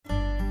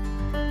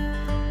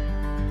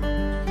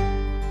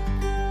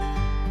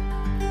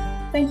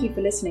Thank you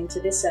for listening to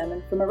this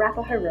sermon from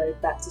Arapahoe Road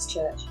Baptist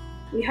Church.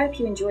 We hope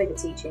you enjoy the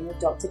teaching of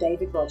Dr.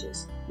 David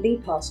Rogers,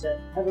 lead pastor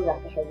of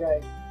Arapahoe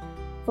Road.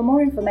 For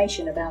more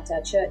information about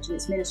our church and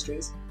its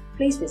ministries,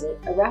 please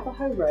visit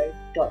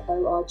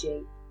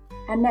arapahoeroad.org.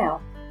 And now,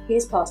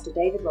 here's Pastor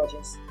David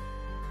Rogers.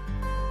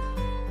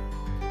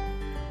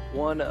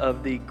 One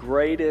of the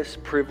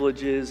greatest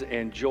privileges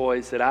and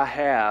joys that I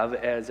have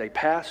as a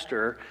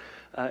pastor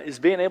is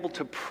being able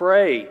to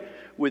pray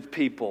with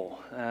people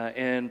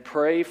and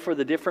pray for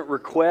the different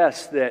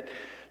requests that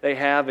they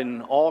have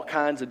in all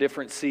kinds of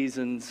different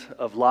seasons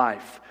of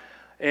life.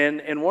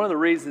 And one of the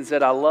reasons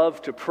that I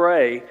love to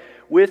pray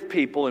with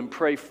people and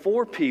pray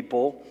for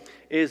people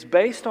is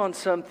based on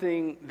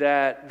something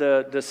that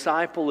the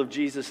disciple of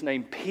Jesus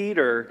named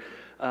Peter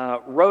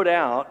wrote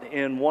out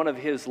in one of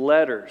his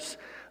letters.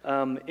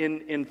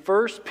 In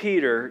 1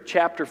 Peter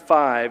chapter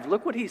 5,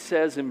 look what he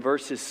says in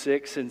verses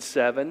 6 and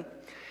 7.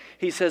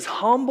 He says,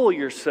 "Humble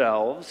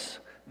yourselves,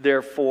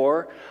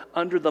 therefore,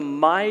 under the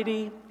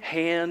mighty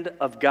hand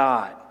of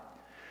God,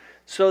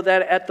 so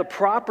that at the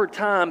proper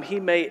time he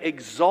may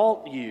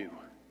exalt you."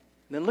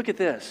 And then look at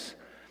this.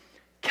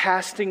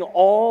 "Casting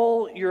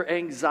all your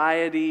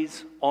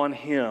anxieties on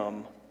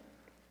him."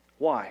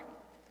 Why?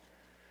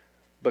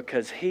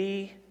 Because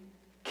he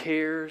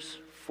cares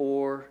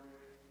for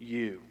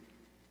you.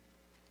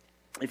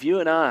 If you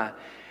and I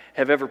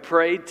have ever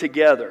prayed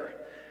together,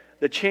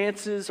 the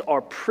chances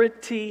are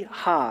pretty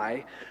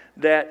high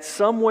that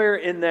somewhere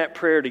in that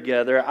prayer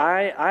together,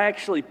 I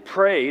actually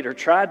prayed or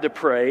tried to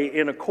pray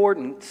in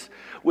accordance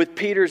with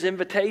Peter's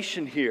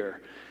invitation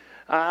here.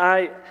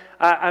 I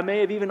may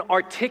have even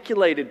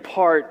articulated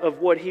part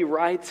of what he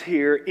writes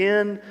here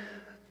in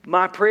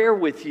my prayer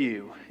with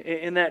you,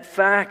 in that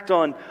fact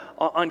on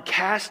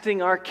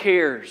casting our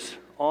cares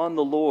on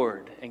the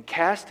Lord and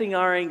casting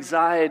our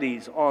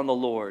anxieties on the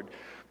Lord,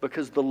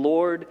 because the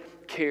Lord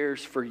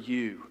cares for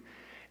you.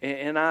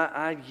 And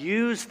I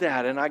use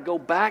that, and I go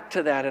back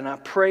to that, and I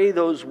pray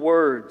those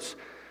words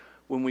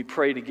when we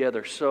pray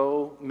together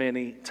so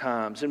many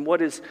times. And what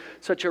is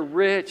such a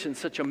rich and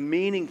such a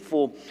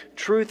meaningful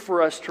truth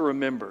for us to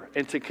remember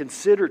and to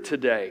consider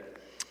today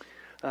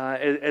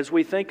as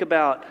we think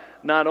about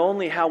not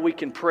only how we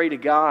can pray to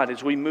God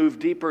as we move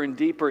deeper and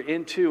deeper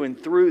into and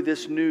through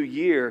this new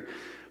year,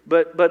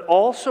 but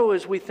also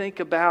as we think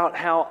about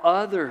how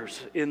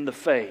others in the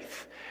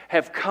faith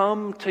have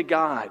come to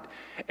God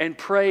and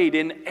prayed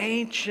in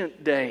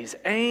ancient days,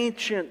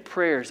 ancient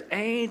prayers,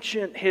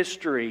 ancient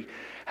history,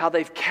 how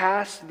they've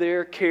cast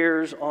their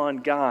cares on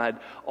God,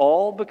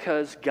 all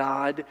because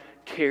God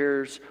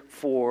cares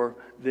for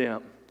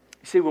them.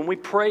 You see, when we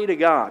pray to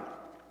God,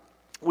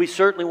 we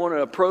certainly want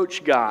to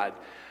approach God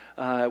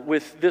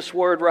with this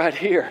word right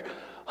here,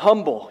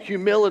 humble,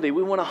 humility.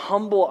 We want to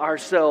humble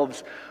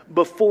ourselves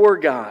before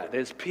God,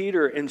 as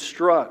Peter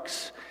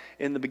instructs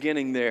in the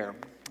beginning there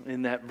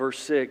in that verse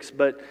 6.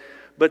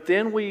 But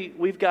then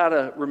we've got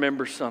to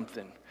remember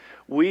something.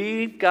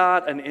 We've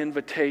got an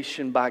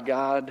invitation by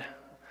God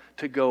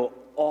to go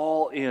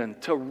all in,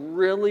 to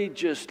really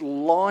just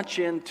launch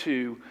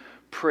into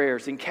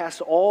prayers and cast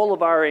all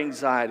of our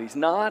anxieties,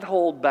 not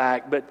hold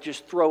back, but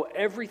just throw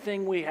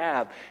everything we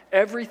have,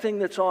 everything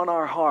that's on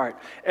our heart,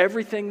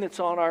 everything that's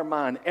on our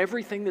mind,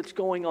 everything that's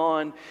going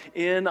on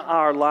in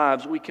our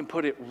lives. We can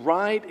put it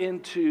right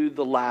into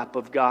the lap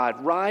of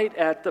God, right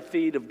at the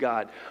feet of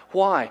God.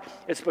 Why?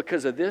 It's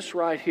because of this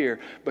right here,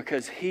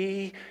 because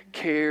He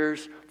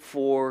cares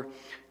for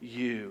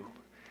you.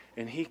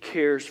 And He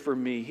cares for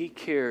me. He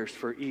cares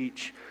for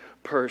each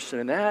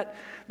person. And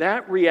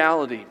that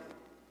reality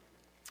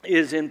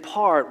is in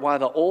part why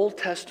the Old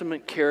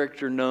Testament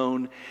character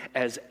known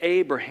as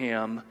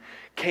Abraham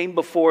came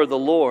before the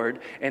Lord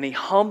and he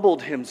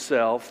humbled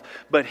himself,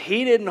 but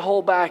he didn't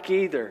hold back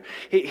either.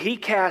 He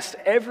cast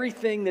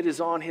everything that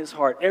is on his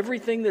heart,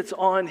 everything that's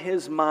on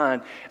his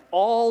mind,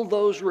 all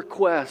those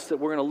requests that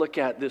we're going to look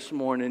at this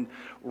morning,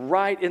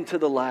 right into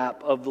the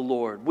lap of the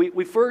Lord.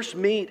 We first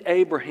meet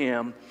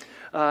Abraham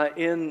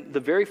in the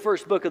very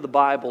first book of the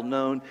Bible,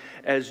 known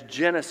as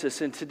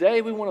Genesis. And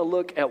today we want to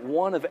look at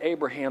one of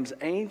Abraham's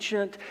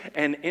ancient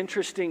and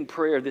interesting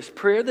prayer. This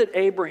prayer that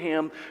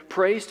Abraham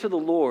prays to the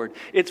Lord.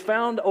 It's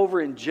found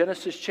over in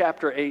Genesis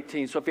chapter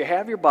 18. So if you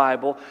have your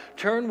Bible,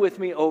 turn with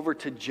me over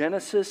to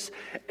Genesis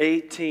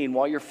 18.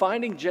 While you're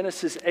finding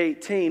Genesis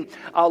 18,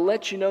 I'll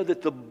let you know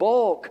that the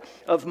bulk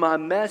of my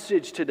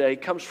message today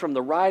comes from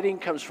the writing,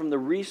 comes from the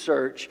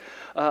research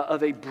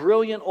of a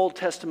brilliant Old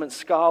Testament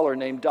scholar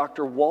named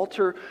Dr.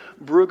 Walter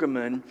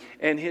Brueggemann,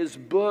 and his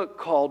book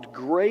called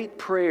Great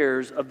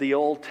Prayers of the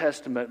Old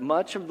Testament.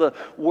 Much of the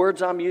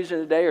words I'm using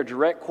today are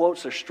direct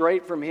quotes, are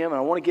straight from him, and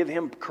I want to give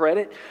him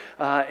credit.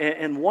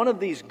 And one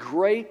of these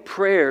great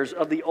prayers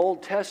of the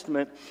Old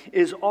Testament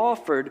is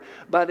offered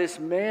by this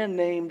man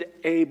named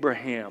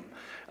Abraham.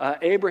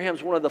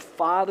 Abraham's one of the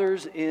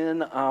fathers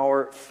in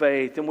our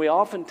faith, and we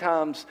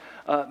oftentimes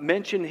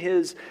mention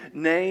his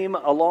name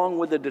along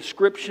with a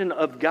description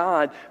of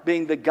God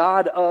being the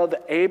God of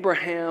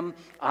Abraham,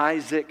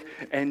 Isaac,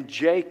 and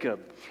Jacob.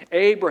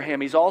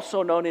 Abraham, he's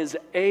also known as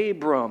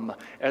Abram,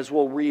 as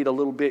we'll read a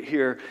little bit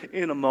here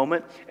in a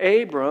moment.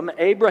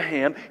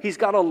 Abraham, he's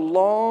got a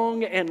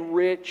long and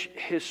rich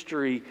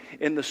history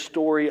in the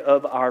story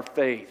of our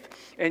faith.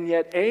 And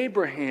yet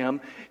Abraham,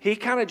 he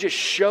kind of just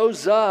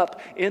shows up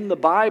in the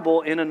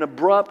Bible in an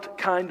abrupt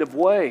kind of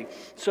way.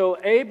 So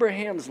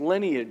Abraham's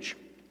lineage,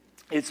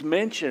 it's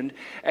mentioned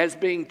as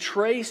being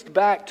traced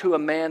back to a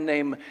man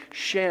named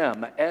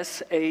Shem,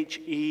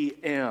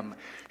 S-H-E-M,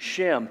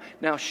 Shem.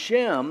 Now,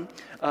 Shem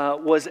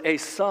was a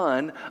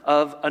son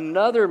of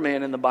another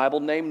man in the Bible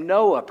named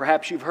Noah.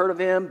 Perhaps you've heard of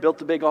him, built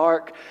the big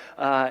ark.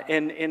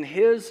 And in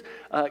his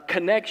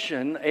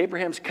connection,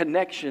 Abraham's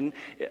connection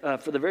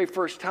for the very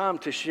first time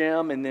to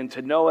Shem and then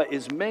to Noah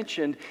is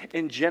mentioned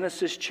in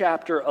Genesis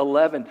chapter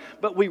 11.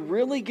 But we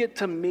really get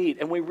to meet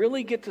and we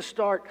really get to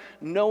start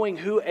knowing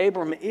who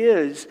Abram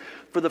is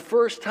for the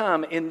first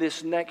time in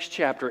this next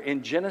chapter,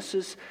 in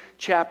Genesis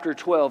chapter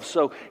 12.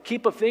 So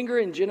keep a finger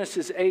in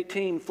Genesis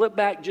 18, flip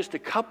back just a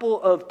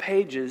couple of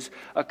pages,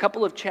 a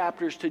couple of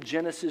chapters to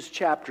Genesis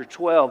chapter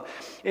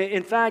 12.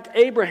 In fact,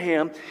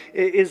 Abraham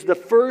is the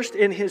first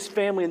in his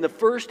family and the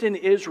first in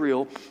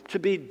Israel to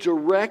be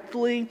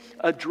directly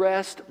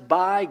addressed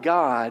by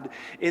God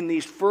in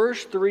these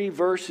first 3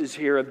 verses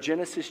here of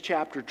Genesis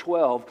chapter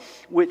 12,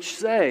 which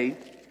say,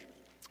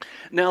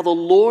 "Now the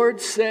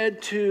Lord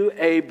said to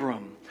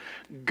Abram,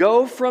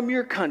 'Go from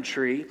your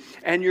country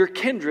and your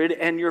kindred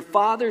and your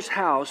father's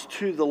house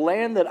to the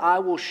land that I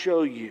will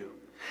show you.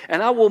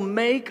 And I will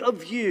make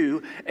of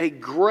you a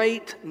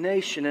great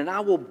nation, and I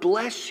will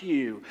bless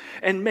you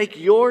and make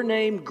your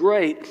name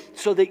great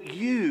so that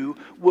you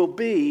will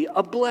be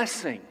a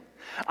blessing.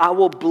 I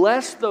will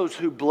bless those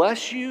who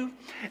bless you,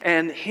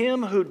 and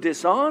him who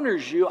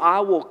dishonors you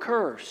I will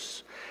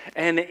curse.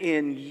 And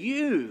in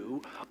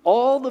you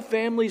all the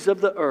families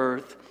of the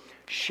earth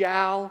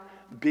shall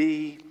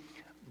be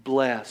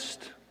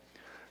blessed.'"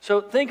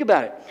 So think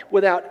about it.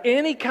 Without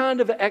any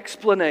kind of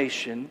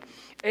explanation,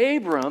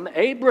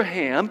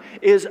 Abraham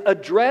is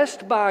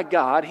addressed by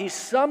God. He's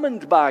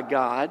summoned by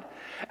God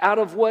out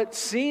of what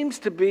seems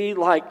to be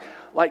like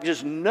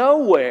just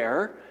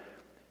nowhere.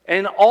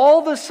 And all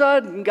of a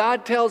sudden,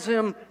 God tells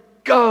him,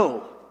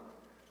 "Go,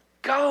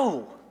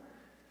 go."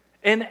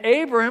 And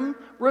Abram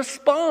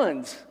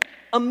responds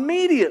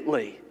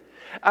immediately.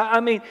 I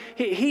mean,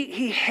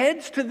 he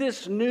heads to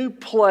this new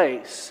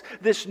place,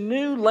 this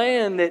new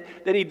land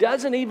that he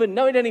doesn't even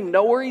know. He doesn't even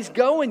know where he's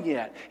going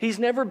yet. He's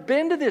never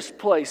been to this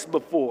place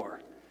before.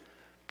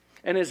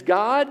 And as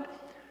God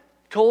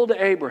told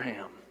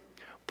Abraham,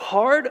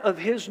 part of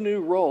his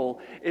new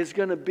role is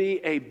going to be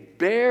a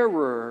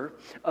bearer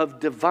of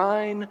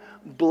divine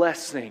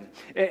blessing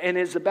and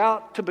is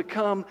about to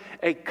become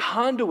a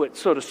conduit,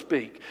 so to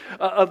speak,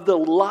 of the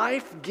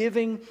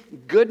life-giving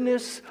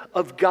goodness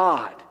of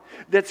God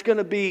that's going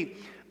to be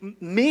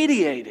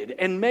mediated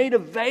and made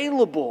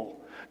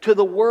available to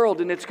the world,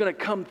 and it's going to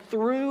come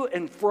through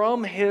and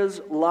from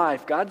his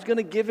life. God's going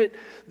to give it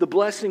the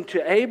blessing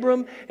to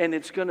Abram, and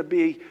it's going to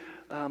be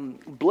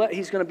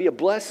he's going to be a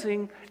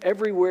blessing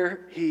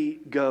everywhere he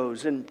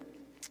goes. And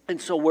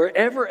so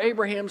wherever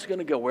Abraham's going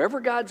to go, wherever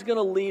God's going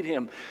to lead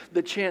him,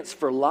 the chance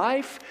for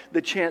life,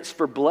 the chance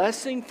for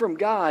blessing from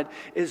God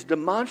is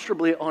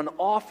demonstrably on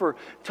offer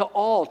to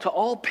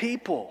all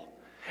people.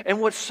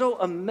 And what's so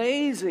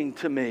amazing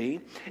to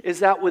me is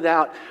that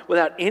without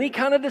any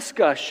kind of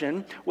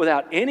discussion,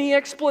 without any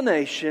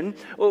explanation,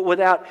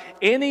 without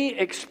any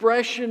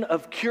expression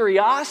of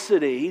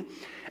curiosity,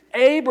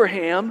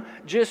 Abraham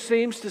just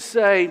seems to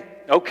say,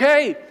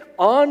 "Okay,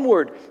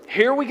 onward,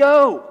 here we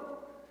go."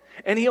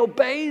 And he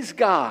obeys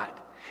God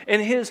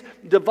and his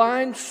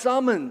divine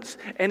summons,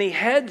 and he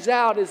heads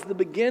out, as the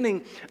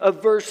beginning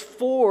of verse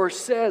 4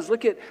 says.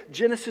 Look at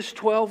Genesis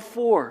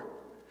 12:4.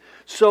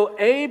 "So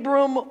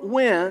Abram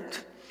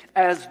went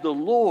as the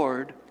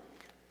Lord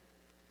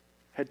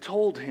had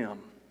told him."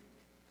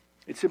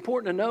 It's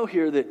important to know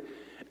here that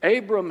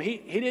Abram, he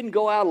didn't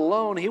go out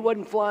alone. He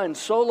wasn't flying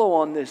solo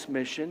on this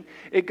mission.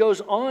 It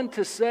goes on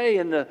to say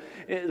in the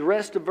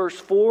rest of verse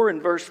 4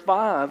 and verse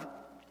 5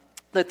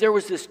 that there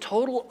was this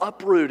total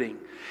uprooting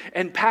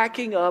and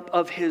packing up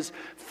of his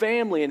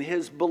family and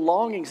his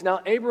belongings.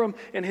 Now, Abram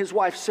and his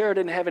wife Sarah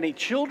didn't have any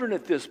children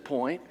at this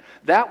point.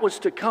 That was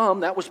to come.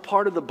 That was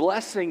part of the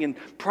blessing and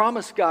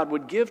promise God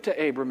would give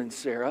to Abram and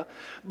Sarah.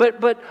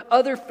 But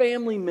other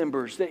family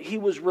members that he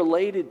was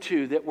related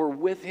to, that were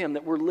with him,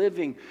 that were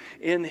living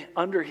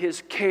under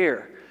his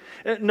care.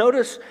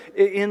 Notice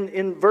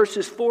in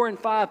verses 4 and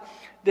 5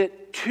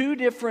 that 2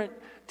 different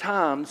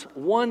times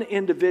one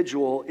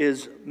individual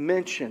is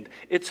mentioned.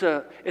 It's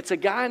a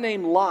guy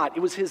named Lot. It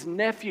was his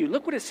nephew.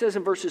 Look what it says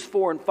in verses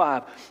 4 and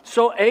 5.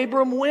 "So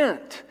Abram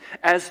went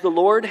as the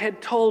Lord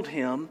had told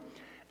him,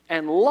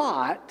 and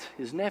Lot,"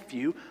 his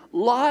nephew,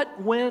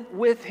 "Lot went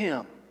with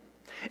him.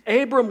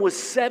 Abram was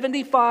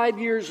 75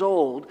 years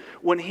old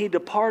when he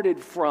departed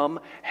from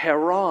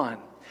Haran.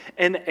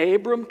 And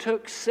Abram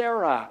took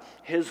Sarai,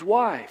 his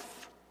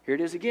wife, here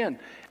it is again,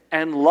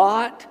 and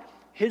Lot,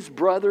 his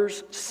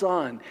brother's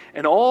son,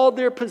 and all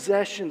their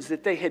possessions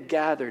that they had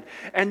gathered,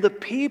 and the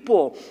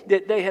people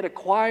that they had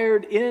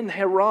acquired in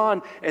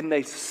Haran, and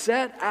they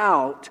set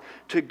out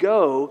to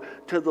go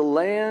to the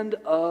land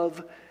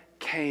of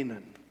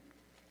Canaan.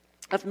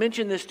 I've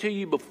mentioned this to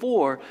you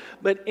before,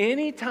 but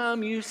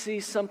anytime you see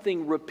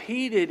something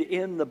repeated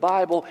in the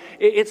Bible,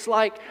 it's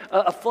like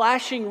a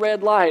flashing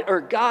red light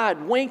or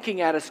God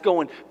winking at us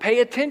going, pay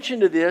attention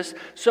to this.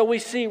 So we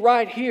see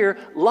right here,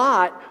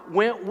 Lot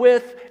went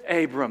with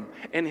Abram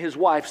and his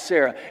wife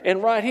Sarah.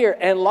 And right here,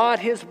 and Lot,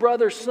 his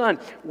brother's son,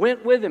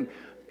 went with him.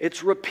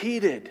 It's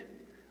repeated.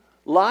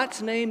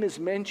 Lot's name is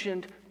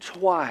mentioned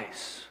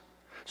twice.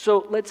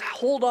 So let's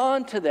hold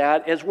on to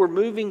that as we're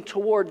moving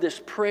toward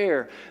this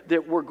prayer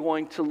that we're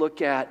going to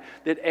look at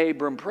that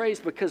Abram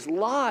prays, because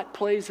Lot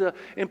plays an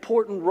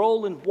important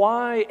role in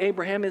why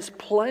Abraham is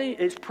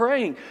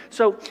praying.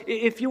 So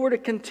if you were to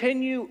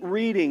continue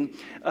reading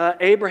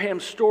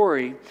Abraham's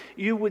story,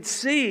 you would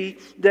see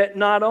that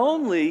not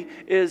only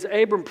is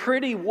Abram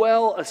pretty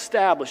well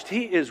established,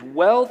 he is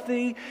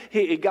wealthy,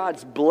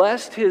 God's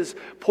blessed his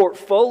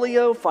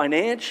portfolio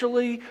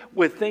financially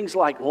with things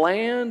like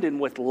land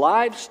and with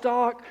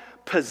livestock,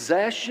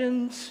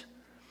 possessions,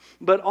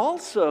 but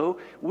also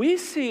we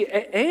see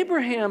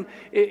Abraham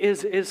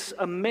is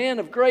a man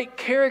of great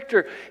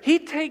character. He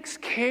takes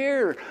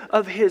care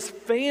of his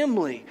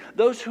family,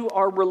 those who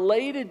are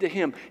related to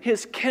him,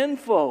 his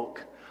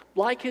kinfolk,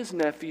 like his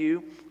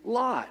nephew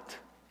Lot.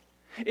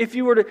 If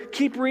you were to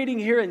keep reading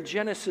here in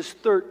Genesis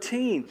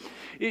 13,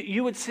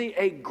 you would see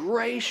a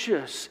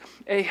gracious,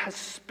 a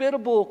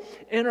hospitable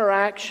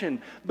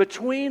interaction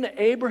between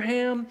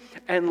Abraham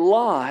and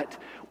Lot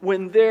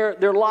when their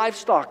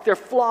livestock, their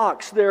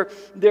flocks,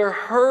 their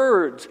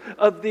herds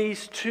of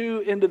these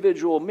two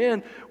individual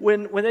men,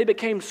 when they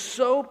became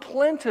so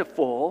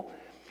plentiful,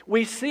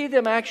 we see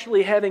them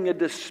actually having a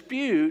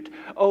dispute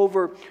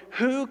over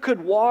who could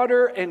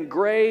water and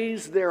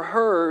graze their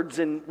herds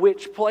in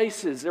which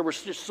places. There were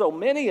just so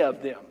many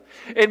of them.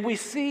 And we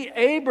see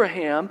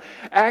Abraham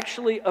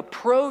actually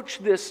approach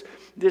this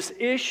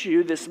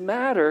issue, this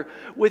matter,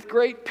 with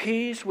great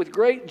peace, with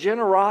great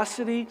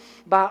generosity,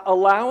 by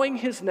allowing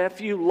his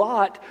nephew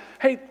Lot,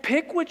 hey,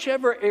 pick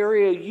whichever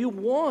area you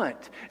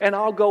want, and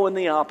I'll go in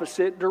the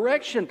opposite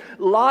direction.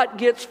 Lot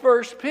gets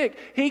first pick.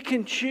 He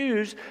can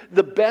choose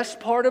the best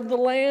part of the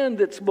land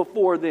that's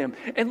before them.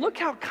 And look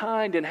how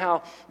kind and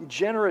how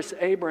generous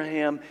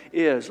Abraham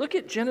is. Look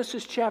at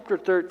Genesis chapter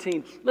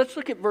 13. Let's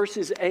look at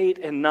verses 8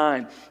 and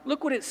 9.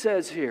 Look what it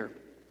says here.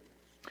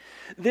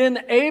 Then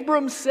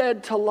Abram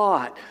said to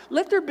Lot,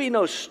 let there be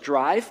no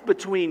strife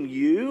between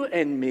you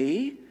and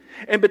me,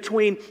 and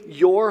between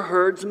your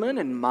herdsmen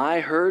and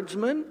my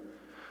herdsmen,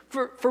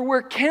 for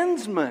we're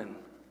kinsmen,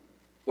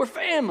 we're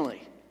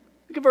family.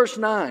 Look at verse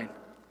 9.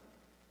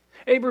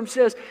 Abram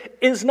says,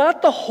 is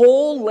not the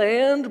whole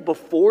land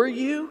before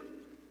you?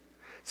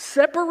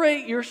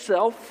 Separate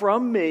yourself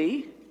from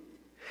me.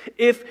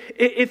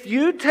 If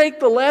you take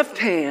the left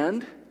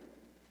hand,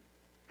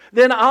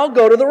 then I'll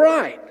go to the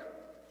right.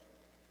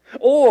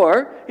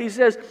 Or, he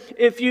says,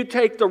 if you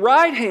take the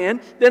right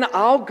hand, then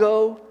I'll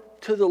go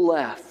to the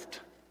left.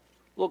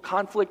 A little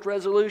conflict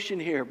resolution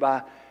here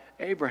by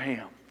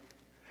Abraham.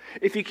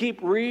 If you keep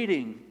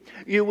reading,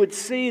 you would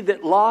see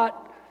that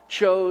Lot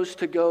chose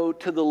to go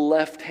to the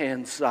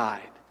left-hand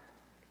side.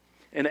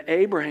 And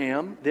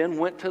Abraham then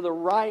went to the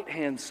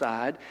right-hand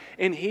side,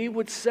 and he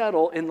would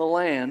settle in the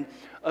land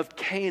of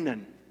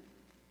Canaan.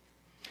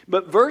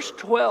 But verse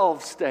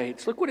 12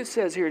 states, look what it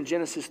says here in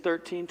Genesis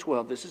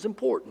 13:12. This is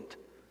important.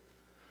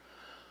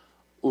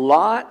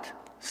 Lot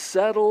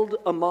settled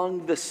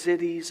among the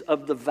cities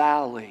of the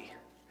valley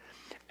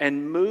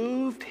and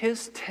moved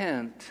his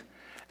tent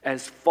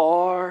as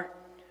far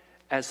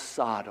as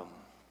Sodom.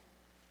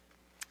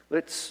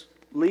 Let's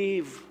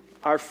leave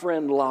our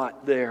friend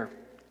Lot there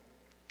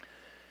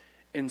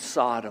in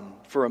Sodom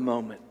for a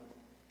moment.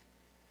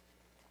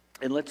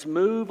 And let's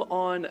move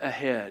on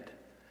ahead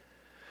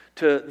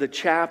to the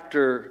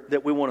chapter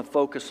that we want to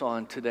focus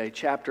on today,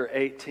 chapter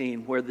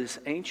 18, where this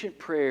ancient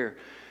prayer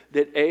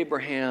that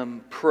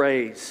Abraham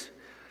prays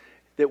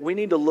that we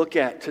need to look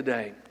at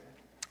today.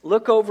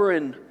 Look over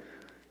in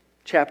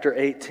chapter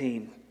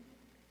 18.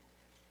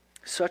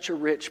 Such a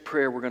rich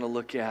prayer we're going to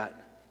look at.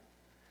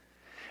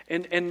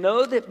 And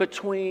know that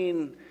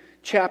between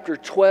chapter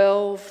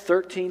 12,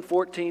 13,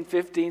 14,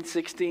 15,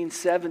 16,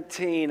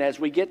 17, as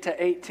we get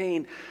to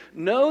 18,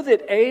 know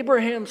that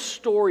Abraham's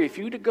story, if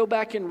you were to go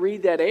back and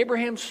read that,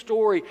 Abraham's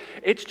story,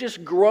 it's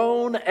just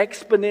grown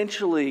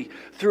exponentially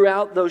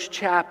throughout those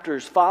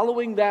chapters,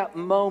 following that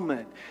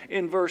moment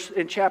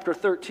in chapter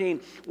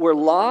 13, where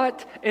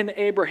Lot and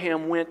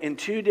Abraham went in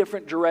two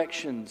different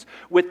directions,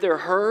 with their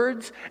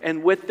herds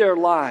and with their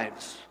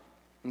lives.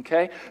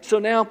 Okay, so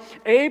now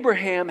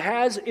Abraham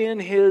has in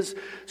his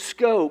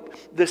scope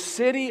the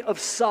city of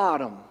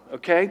Sodom,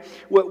 okay,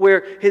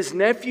 where his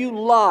nephew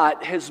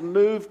Lot has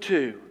moved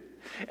to.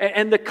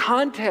 And the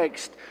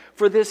context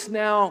for this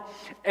now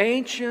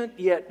ancient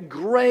yet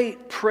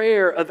great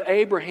prayer of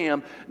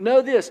Abraham,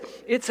 know this,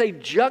 it's a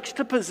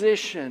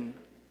juxtaposition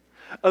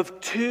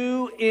of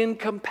two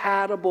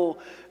incompatible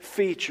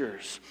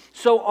features.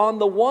 So on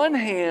the one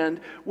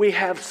hand, we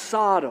have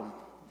Sodom.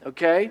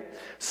 Okay?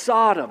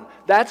 Sodom.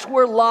 That's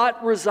where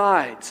Lot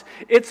resides.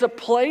 It's a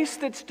place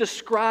that's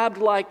described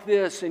like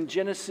this in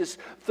Genesis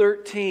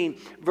 13,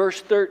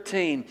 verse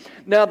 13.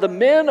 Now the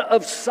men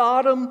of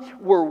Sodom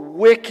were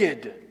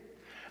wicked,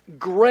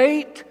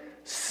 great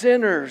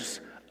sinners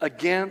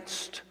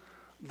against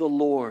the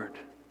Lord.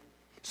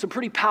 Some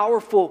pretty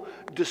powerful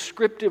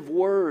descriptive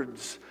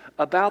words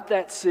about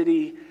that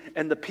city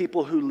and the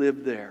people who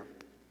lived there.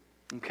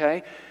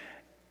 Okay?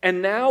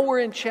 And now we're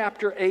in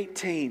chapter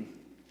 18.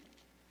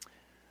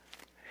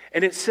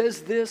 And it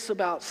says this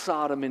about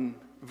Sodom in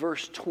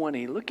verse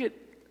 20. Look at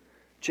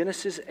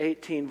Genesis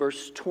 18,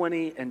 verse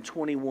 20 and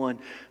 21.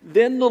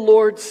 Then the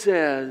Lord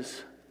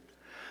says,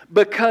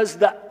 because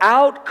the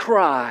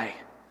outcry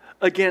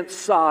against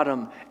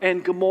Sodom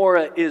and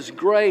Gomorrah is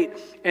great,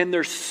 and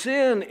their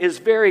sin is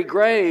very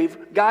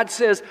grave, God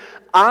says,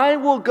 I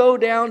will go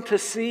down to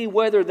see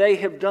whether they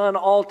have done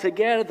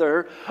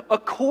altogether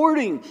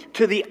according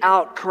to the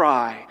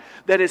outcry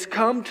that has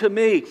come to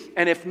me.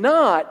 And if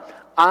not,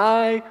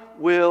 I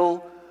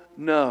will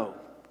know.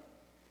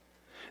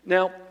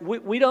 Now,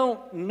 we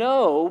don't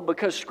know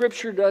because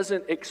Scripture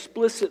doesn't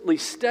explicitly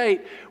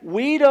state.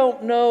 We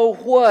don't know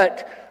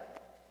what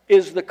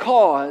is the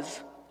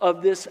cause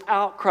of this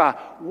outcry.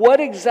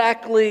 What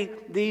exactly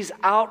these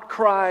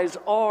outcries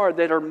are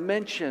that are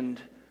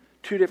mentioned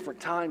two different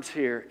times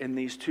here in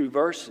these two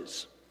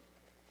verses.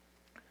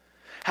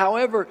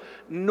 However,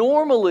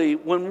 normally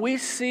when we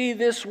see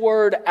this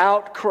word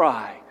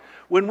outcry,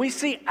 when we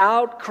see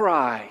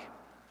outcry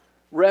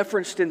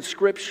referenced in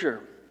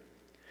Scripture,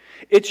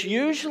 it's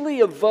usually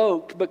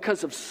evoked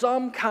because of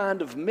some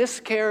kind of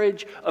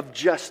miscarriage of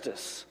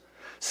justice.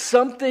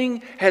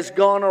 Something has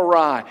gone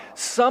awry.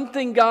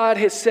 Something God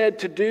has said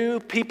to do,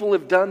 people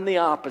have done the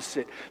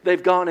opposite.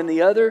 They've gone in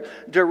the other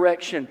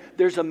direction.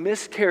 There's a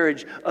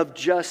miscarriage of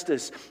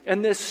justice.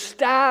 And this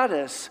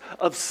status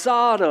of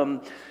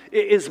Sodom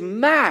is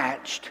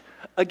matched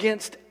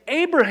against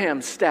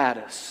Abraham's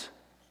status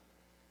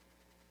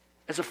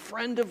as a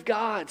friend of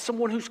God,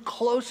 someone who's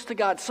close to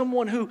God,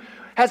 someone who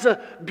has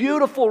a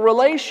beautiful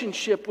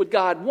relationship with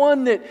God,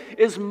 one that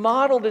is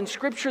modeled in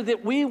Scripture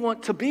that we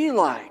want to be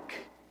like.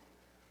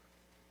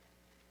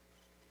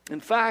 In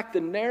fact, the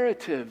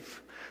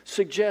narrative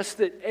suggests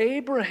that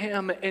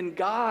Abraham and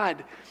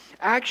God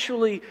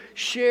actually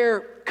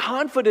share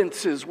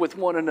confidences with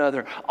one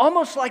another,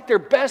 almost like they're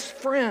best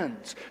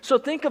friends. So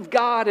think of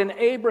God and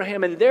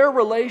Abraham and their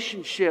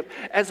relationship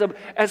as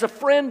a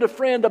friend to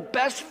friend, a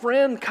best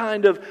friend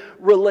kind of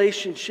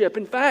relationship.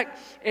 In fact,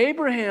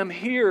 Abraham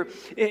here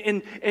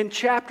in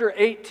chapter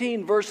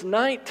 18, verse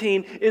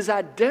 19, is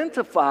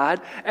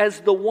identified as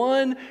the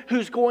one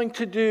who's going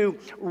to do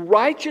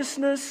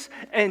righteousness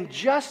and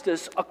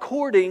justice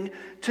according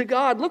to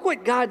God. Look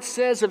what God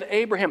says of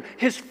Abraham,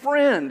 his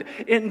friend,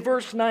 in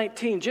verse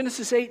 19,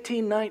 Genesis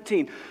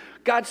 18:19.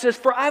 God says,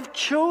 "For I've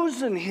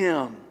chosen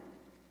him,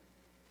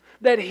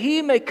 that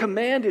he may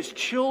command his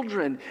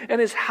children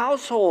and his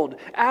household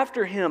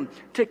after him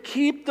to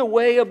keep the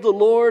way of the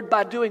Lord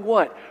by doing"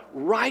 what?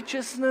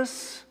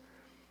 Righteousness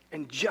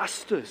and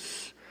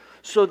justice,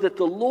 so that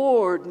the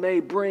Lord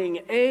may bring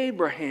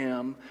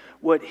Abraham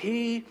what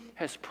he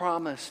has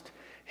promised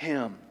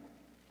him.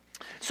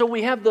 So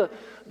we have the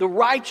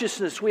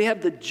righteousness, we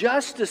have the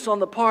justice on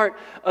the part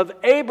of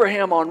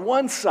Abraham on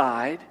one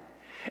side,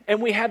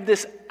 and we have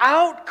this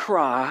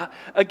outcry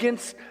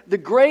against the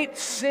great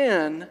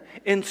sin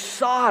in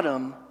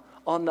Sodom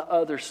on the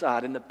other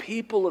side. And the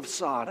people of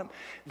Sodom,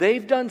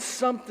 they've done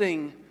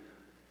something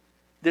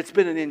that's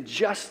been an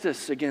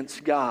injustice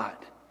against God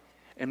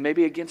and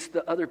maybe against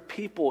the other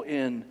people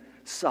in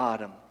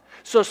Sodom.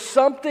 So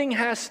something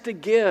has to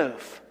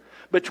give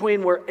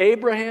between where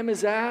Abraham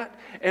is at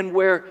and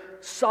where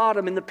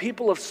Sodom and the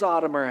people of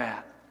Sodom are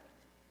at.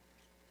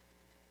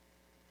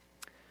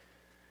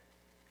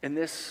 And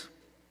this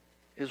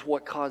is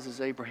what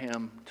causes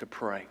Abraham to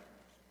pray.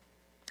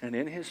 And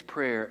in his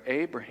prayer,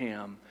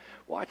 Abraham,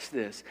 watch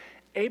this,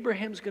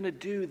 Abraham's going to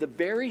do the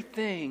very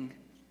thing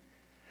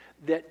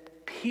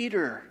that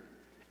Peter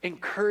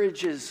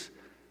encourages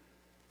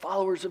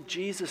followers of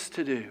Jesus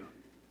to do.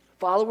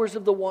 Followers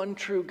of the one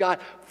true God.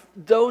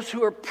 Those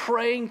who are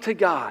praying to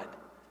God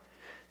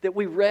that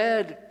we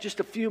read just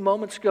a few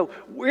moments ago.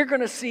 We're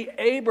going to see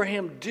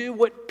Abraham do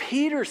what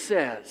Peter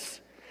says.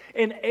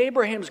 And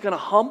Abraham's going to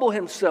humble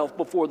himself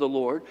before the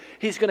Lord.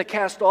 He's going to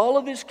cast all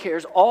of his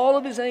cares, all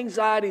of his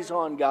anxieties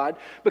on God,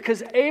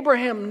 because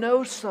Abraham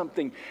knows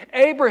something.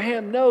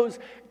 Abraham knows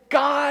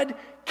God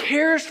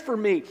cares for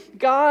me.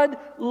 God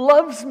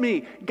loves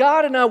me.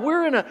 God and I,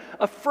 we're in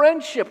a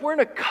friendship. We're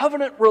in a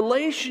covenant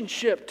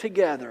relationship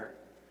together.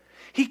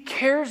 He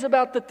cares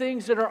about the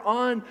things that are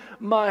on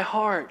my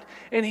heart.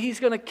 And He's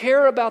going to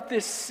care about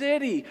this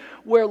city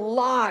where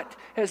Lot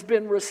has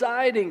been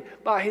residing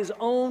by his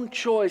own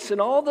choice.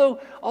 And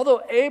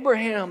although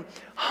Abraham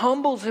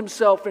humbles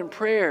himself in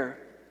prayer,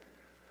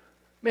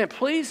 man,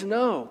 please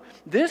know,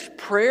 this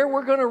prayer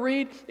we're going to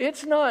read,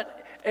 it's not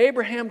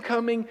Abraham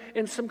coming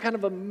in some kind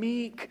of a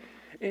meek,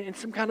 in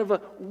some kind of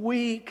a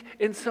weak,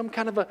 in some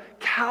kind of a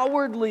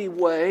cowardly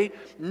way.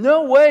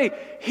 No way.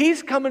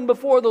 He's coming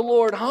before the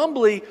Lord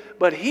humbly,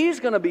 but he's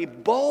going to be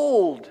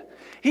bold.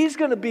 He's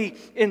going to be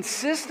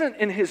insistent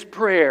in his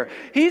prayer.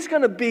 He's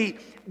going to be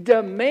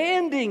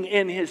demanding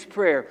in his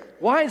prayer.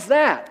 Why is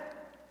that?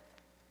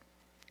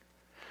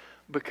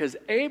 Because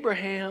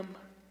Abraham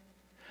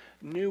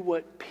knew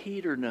what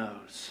Peter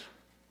knows.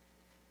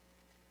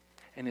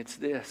 And it's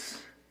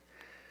this,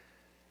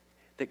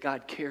 that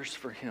God cares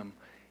for him.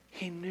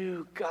 He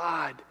knew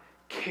God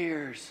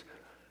cares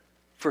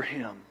for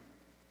him.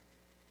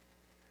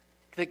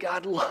 That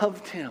God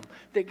loved him.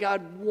 That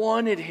God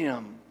wanted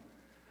him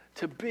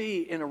to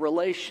be in a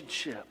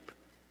relationship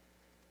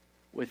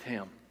with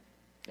him.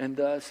 And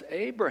thus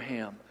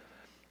Abraham,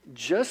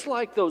 just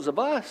like those of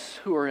us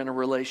who are in a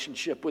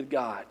relationship with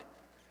God,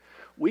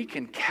 we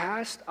can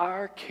cast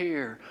our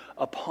care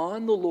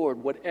upon the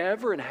Lord,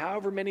 whatever and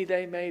however many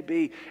they may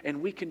be,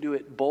 and we can do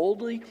it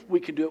boldly. We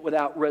can do it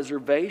without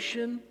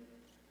reservation,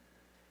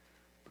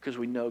 because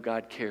we know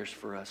God cares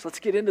for us. Let's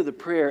get into the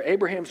prayer.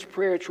 Abraham's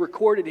prayer, it's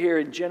recorded here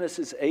in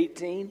Genesis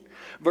 18,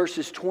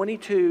 verses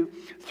 22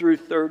 through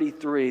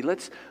 33.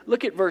 Let's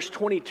look at verse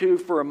 22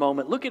 for a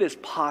moment. Look at his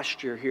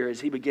posture here as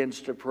he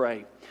begins to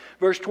pray.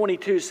 Verse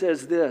 22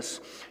 says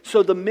this,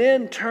 "So the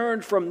men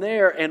turned from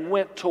there and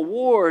went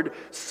toward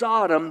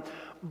Sodom,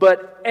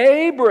 but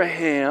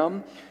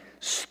Abraham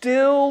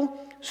still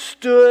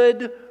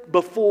stood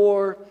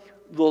before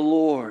the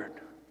Lord."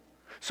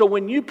 So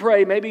when you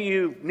pray, maybe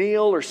you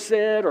kneel or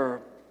sit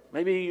or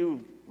maybe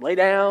you lay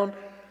down.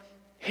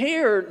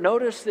 Here,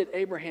 notice that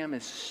Abraham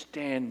is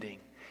standing.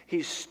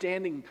 He's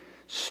standing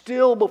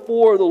still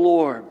before the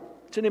Lord.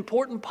 It's an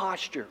important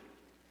posture.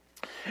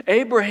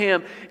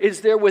 Abraham is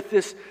there with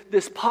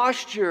this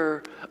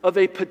posture of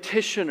a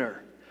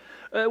petitioner,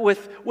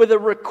 with a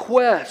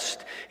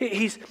request.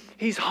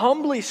 He's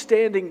humbly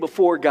standing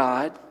before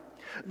God.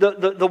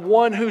 The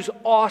one who's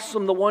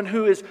awesome, the one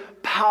who is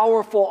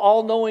powerful,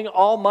 all-knowing,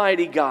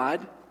 almighty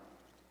God.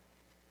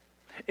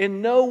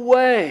 In no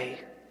way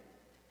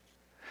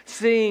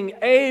seeing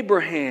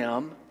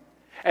Abraham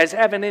as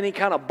having any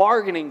kind of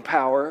bargaining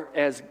power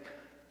as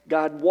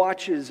God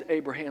watches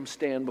Abraham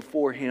stand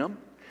before him.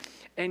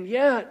 And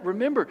yet,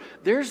 remember,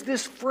 there's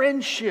this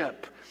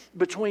friendship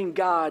between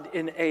God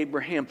and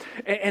Abraham.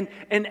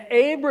 And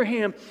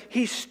Abraham,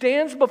 he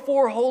stands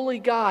before holy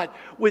God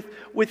with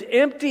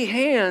empty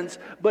hands,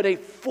 but a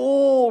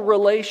full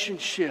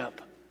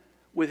relationship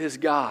with his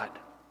God.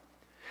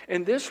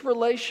 And this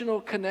relational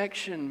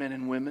connection, men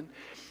and women,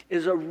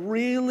 is a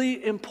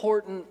really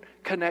important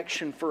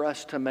connection for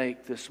us to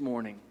make this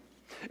morning.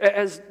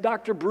 As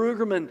Dr.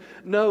 Brueggemann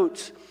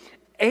notes,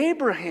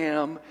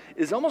 Abraham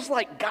is almost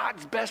like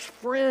God's best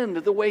friend,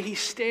 the way he's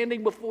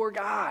standing before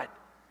God.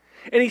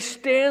 And he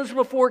stands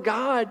before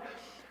God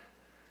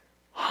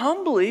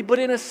humbly, but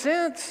in a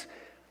sense,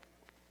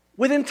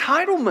 with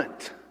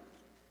entitlement.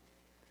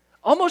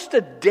 Almost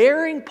a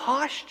daring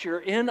posture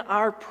in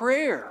our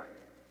prayer.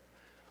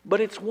 But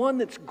it's one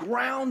that's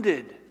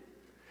grounded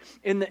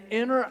in the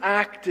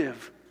interactive,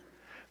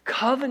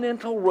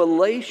 covenantal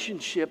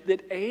relationship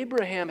that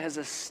Abraham has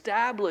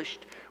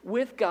established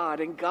with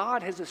God, and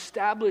God has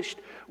established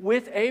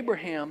with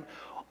Abraham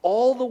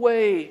all the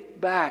way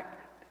back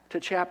to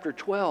chapter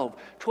 12,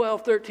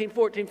 13,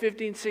 14,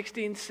 15,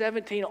 16,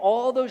 17,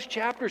 all those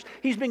chapters.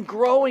 He's been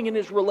growing in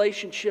his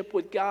relationship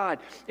with God.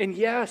 And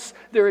yes,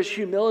 there is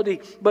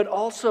humility, but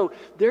also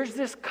there's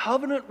this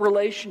covenant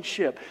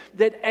relationship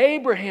that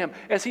Abraham,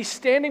 as he's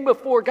standing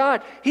before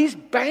God, he's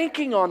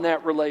banking on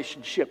that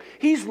relationship.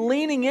 He's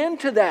leaning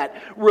into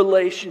that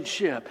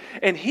relationship.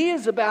 And he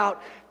is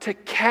about to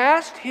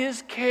cast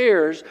his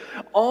cares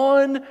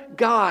on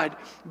God,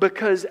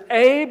 because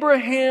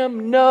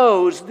Abraham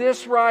knows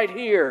this right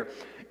here: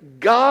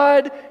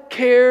 God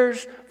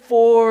cares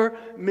for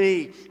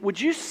me. Would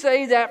you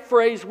say that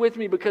phrase with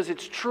me, because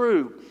it's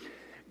true?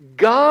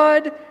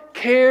 God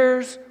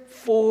cares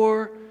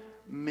for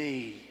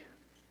me.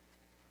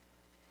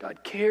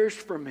 God cares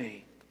for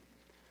me.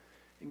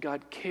 And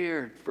God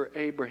cared for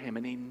Abraham,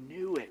 and he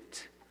knew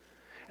it.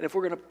 And if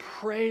we're going to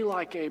pray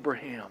like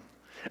Abraham,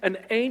 an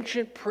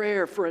ancient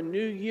prayer for a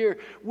new year,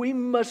 we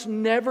must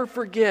never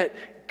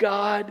forget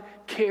God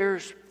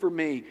cares for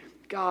me.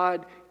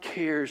 God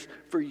cares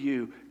for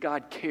you.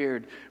 God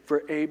cared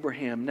for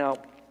Abraham. Now,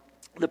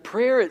 the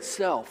prayer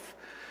itself,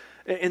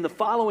 In the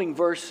following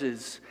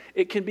verses,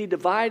 it can be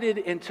divided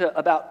into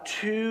about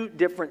two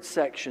different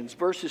sections.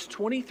 Verses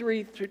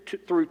 23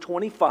 through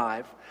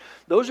 25,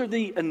 those are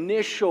the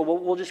initial,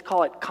 we'll just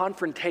call it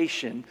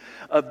confrontation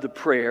of the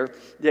prayer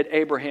that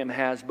Abraham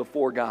has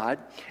before God.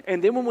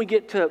 And then when we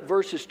get to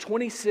verses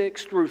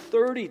 26 through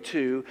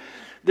 32,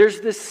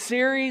 there's this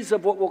series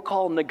of what we'll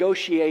call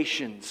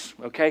negotiations,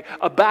 okay?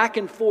 A back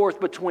and forth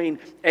between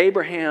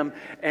Abraham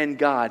and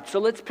God. So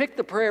let's pick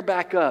the prayer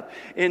back up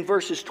in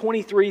verses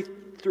 23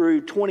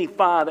 through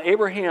 25.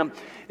 Abraham,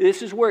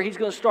 this is where he's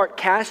going to start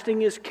casting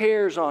his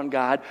cares on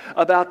God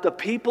about the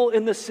people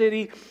in the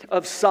city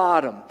of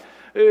Sodom,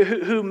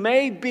 who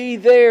may be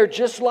there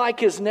just like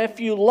his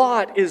nephew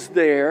Lot is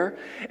there,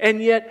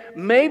 and yet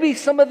maybe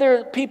some of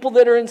the people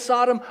that are in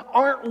Sodom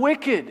aren't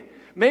wicked.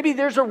 Maybe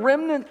there's a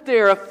remnant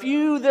there, a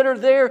few that are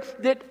there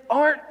that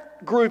aren't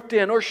grouped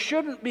in or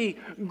shouldn't be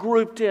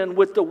grouped in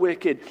with the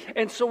wicked.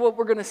 And so what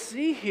we're going to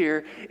see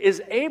here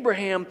is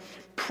Abraham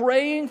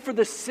praying for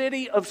the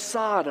city of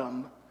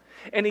Sodom.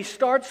 And he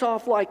starts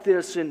off like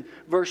this in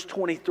verse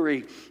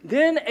 23.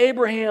 Then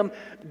Abraham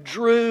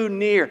drew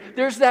near.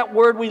 There's that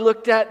word we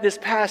looked at this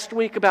past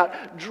week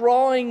about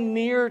drawing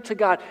near to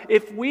God.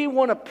 If we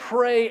want to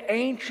pray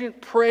ancient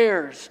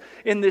prayers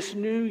in this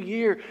new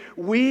year,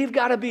 we've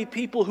got to be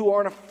people who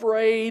aren't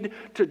afraid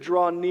to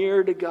draw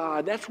near to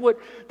God. That's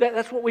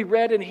what we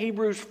read in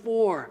Hebrews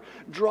 4.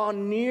 Draw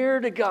near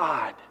to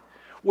God,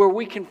 where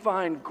we can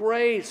find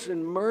grace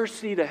and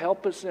mercy to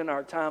help us in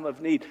our time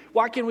of need.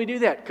 Why can we do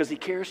that? Because He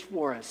cares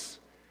for us.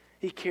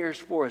 He cares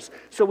for us.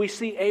 So we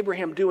see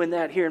Abraham doing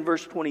that here in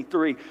verse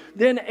 23.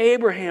 Then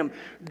Abraham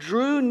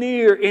drew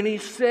near and he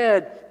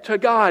said to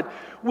God,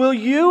 "Will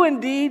you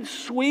indeed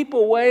sweep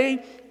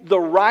away the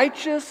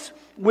righteous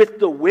with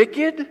the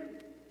wicked?"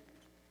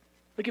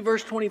 Look at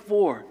verse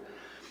 24.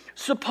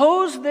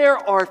 Suppose there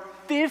are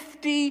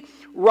 50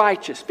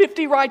 righteous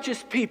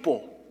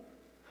people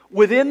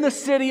within the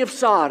city of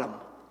Sodom.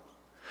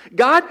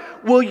 God,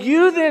 will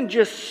you then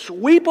just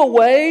sweep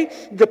away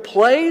the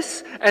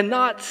place and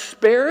not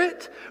spare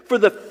it for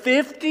the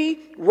 50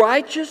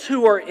 righteous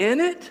who are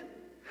in it?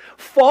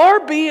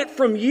 Far be it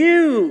from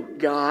you,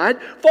 God,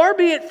 far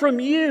be it from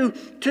you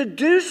to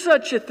do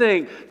such a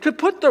thing, to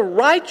put the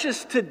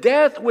righteous to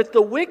death with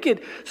the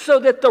wicked, so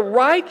that the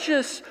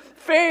righteous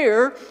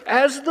fare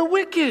as the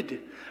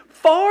wicked.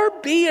 Far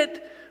be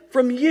it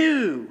from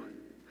you.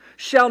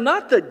 Shall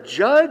not the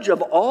judge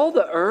of all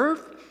the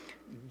earth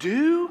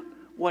do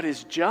what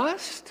is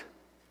just?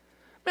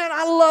 Man,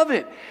 I love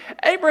it.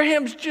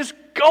 Abraham's just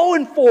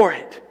going for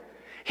it.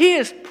 He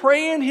is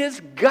praying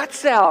his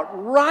guts out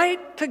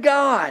right to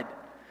God.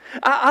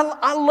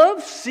 I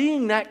love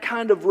seeing that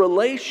kind of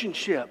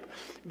relationship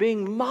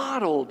being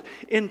modeled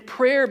in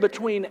prayer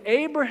between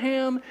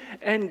Abraham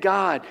and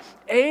God.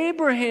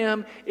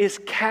 Abraham is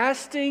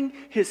casting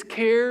his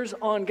cares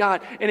on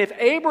God. And if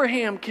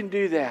Abraham can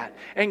do that,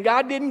 and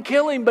God didn't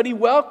kill him, but He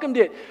welcomed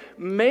it,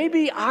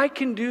 maybe I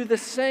can do the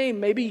same.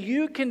 Maybe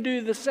you can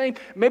do the same.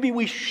 Maybe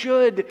we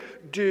should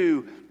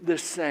do the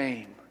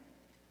same.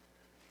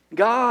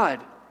 God,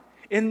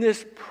 in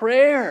this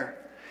prayer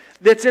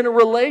that's in a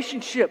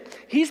relationship,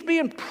 He's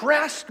being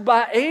pressed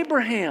by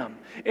Abraham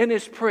in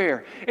his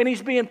prayer. And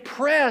He's being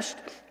pressed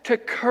to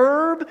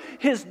curb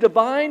his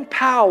divine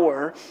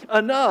power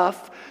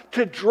enough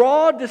to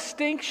draw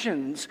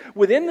distinctions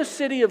within the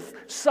city of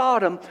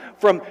Sodom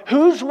from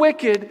who's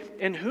wicked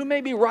and who may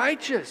be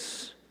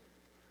righteous.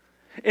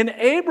 And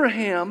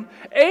Abraham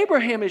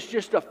is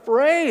just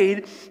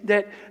afraid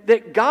that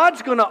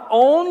God's going to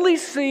only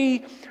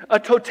see a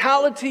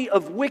totality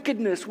of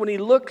wickedness when He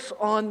looks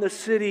on the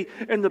city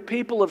and the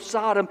people of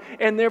Sodom,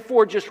 and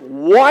therefore just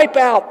wipe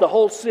out the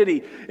whole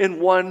city in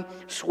one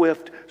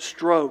swift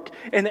stroke.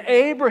 And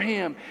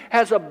Abraham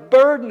has a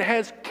burden,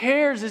 has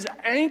cares, is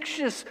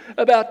anxious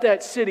about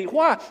that city.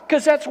 Why?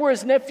 Because that's where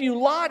his nephew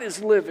Lot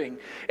is living.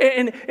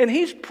 And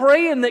he's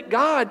praying that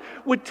God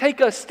would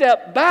take a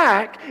step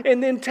back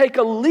and then take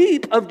a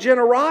leap of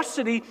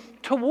generosity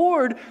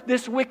toward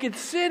this wicked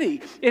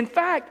city. In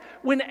fact,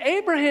 when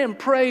Abraham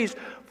prays,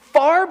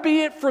 "Far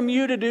be it from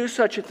you to do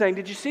such a thing."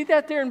 Did you see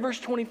that there in verse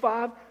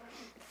 25?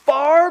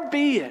 Far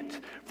be it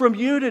from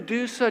you to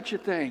do such a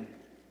thing.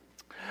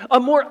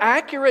 A more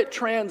accurate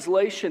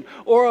translation,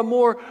 or a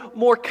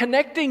more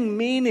connecting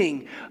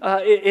meaning,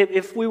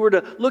 if we were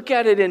to look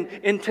at it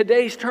in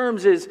today's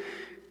terms, is,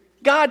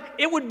 God,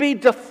 it would be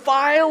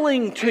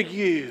defiling to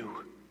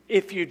you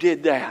if you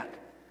did that.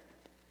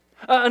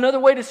 Another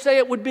way to say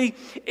it would be,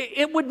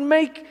 it would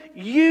make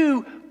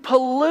you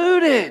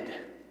polluted,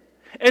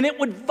 and it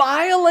would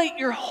violate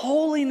your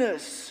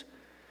holiness.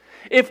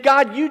 If,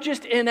 God, you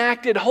just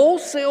enacted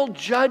wholesale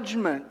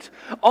judgment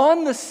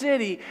on the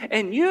city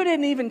and you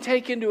didn't even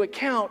take into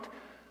account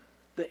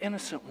the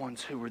innocent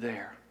ones who were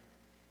there.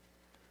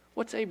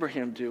 What's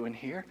Abraham doing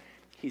here?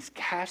 He's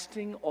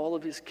casting all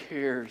of his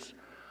cares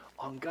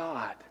on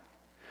God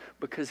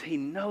because he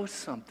knows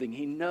something.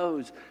 He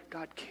knows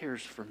God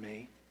cares for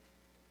me.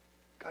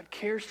 God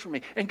cares for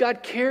me. And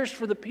God cares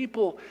for the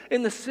people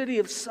in the city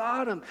of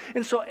Sodom.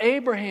 And so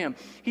Abraham,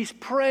 he's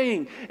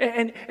praying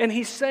and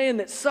he's saying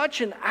that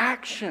such an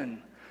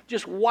action,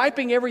 just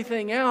wiping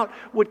everything out,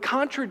 would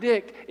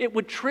contradict, it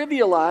would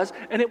trivialize,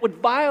 and it would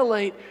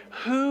violate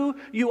who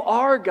you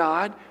are,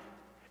 God,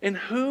 and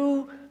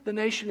who the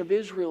nation of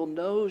Israel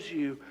knows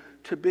you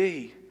to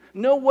be.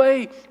 No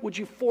way would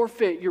you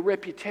forfeit your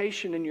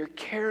reputation and your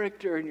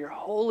character and your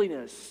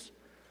holiness.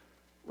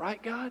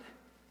 Right, God?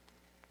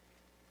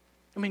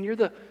 I mean,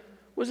 what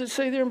does it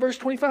say there in verse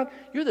 25?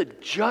 You're the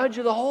judge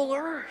of the whole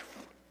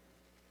earth.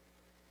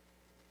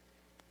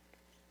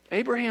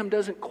 Abraham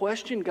doesn't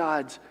question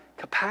God's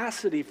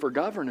capacity for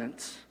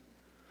governance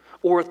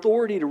or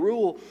authority to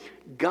rule.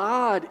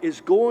 God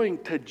is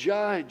going to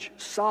judge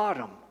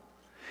Sodom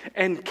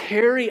and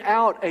carry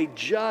out a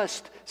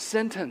just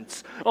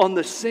sentence on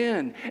the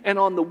sin and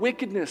on the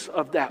wickedness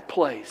of that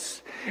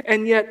place.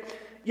 And yet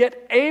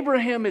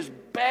Abraham is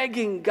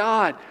begging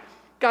God,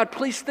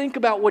 please think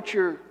about what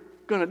you're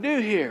going to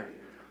do here.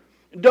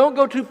 Don't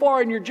go too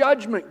far in your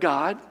judgment,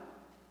 God.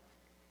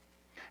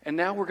 And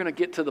now we're going to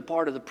get to the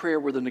part of the prayer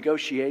where the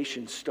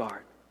negotiations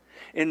start.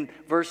 In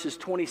verses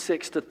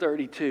 26 to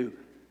 32.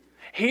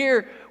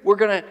 Here we're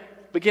going to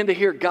begin to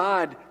hear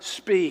God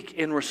speak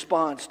in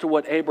response to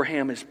what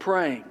Abraham is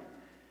praying.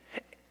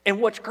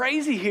 And what's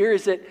crazy here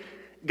is that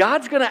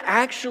God's going to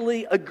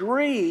actually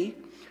agree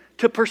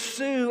to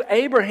pursue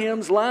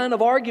Abraham's line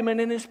of argument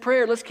in his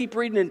prayer. Let's keep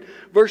reading in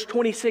verse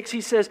 26.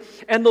 He says,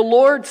 and the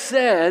Lord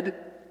said,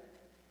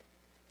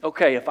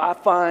 okay, if I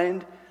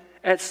find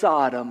at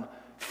Sodom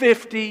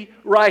 50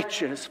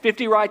 righteous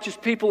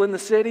people in the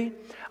city,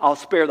 I'll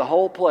spare the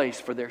whole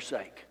place for their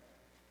sake.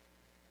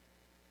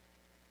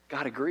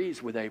 God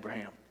agrees with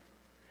Abraham.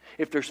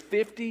 If there's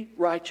 50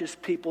 righteous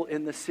people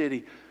in the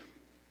city,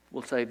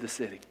 we'll save the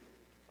city.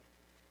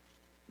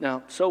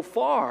 Now, so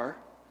far,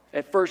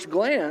 at first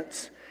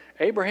glance,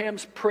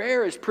 Abraham's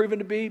prayer has proven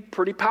to be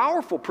pretty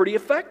powerful, pretty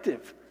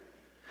effective.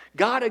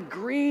 God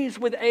agrees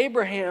with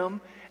Abraham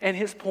and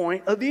his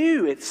point of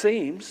view, it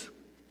seems.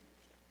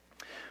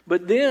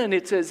 But then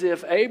it's as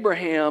if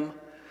Abraham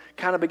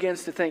kind of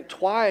begins to think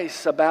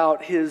twice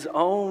about his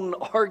own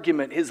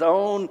argument, his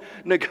own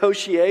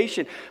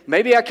negotiation.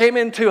 Maybe I came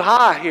in too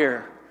high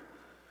here.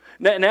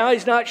 Now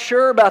he's not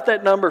sure about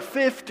that number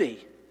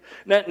 50.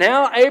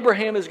 Now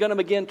Abraham is going to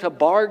begin to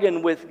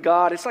bargain with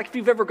God. It's like if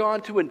you've ever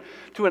gone to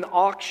an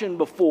auction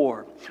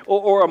before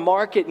or a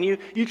market and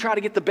you try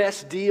to get the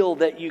best deal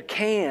that you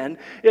can.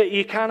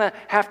 You kind of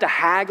have to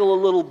haggle a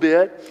little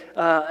bit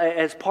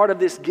as part of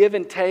this give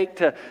and take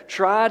to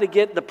try to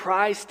get the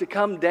price to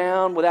come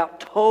down without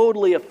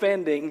totally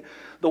offending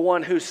the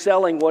one who's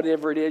selling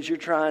whatever it is you're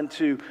trying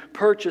to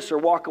purchase or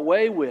walk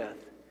away with.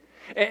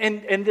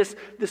 And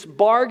this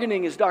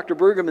bargaining, as Dr.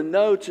 Brueggemann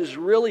notes, is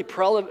really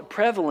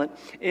prevalent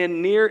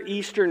in Near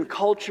Eastern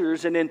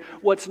cultures and in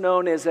what's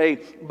known as a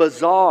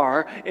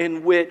bazaar,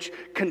 in which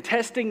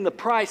contesting the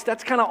price,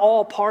 that's kind of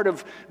all part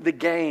of the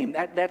game.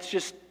 That's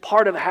just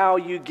part of how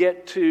you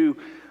get to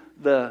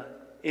the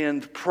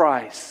end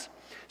price.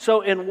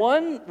 So in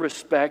one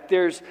respect,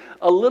 there's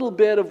a little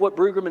bit of what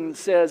Brueggemann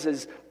says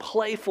is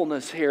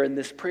playfulness here in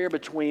this prayer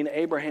between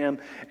Abraham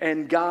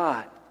and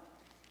God.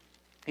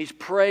 He's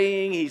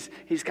praying,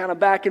 he's kind of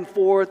back and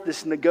forth.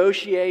 This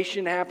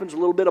negotiation happens, a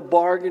little bit of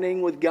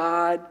bargaining with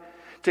God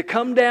to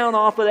come down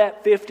off of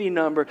that 50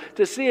 number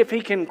to see if he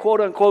can, quote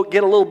unquote,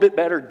 get a little bit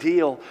better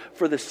deal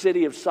for the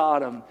city of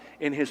Sodom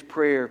in his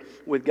prayer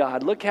with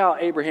God. Look how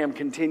Abraham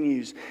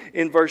continues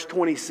in verse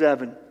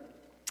 27.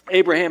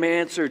 Abraham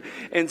answered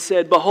and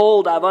said,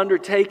 behold, I've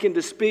undertaken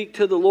to speak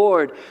to the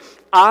Lord,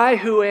 I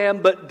who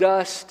am but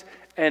dust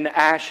and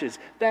ashes.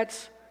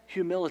 That's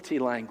humility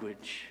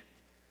language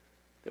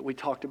that we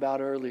talked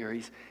about earlier.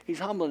 He's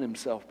humbling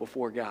himself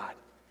before God.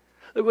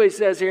 Look what he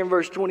says here in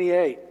verse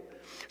 28.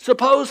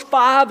 Suppose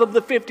 5 of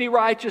the 50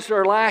 righteous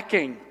are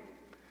lacking.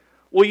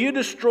 Will you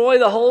destroy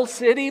the whole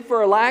city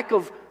for a lack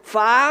of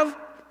 5?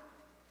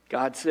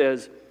 God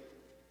says,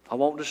 I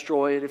won't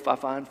destroy it if I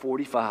find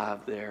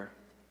 45 there.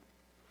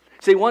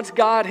 See, once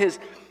God has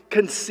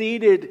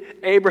conceded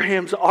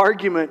Abraham's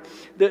argument,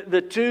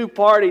 the two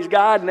parties,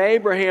 God and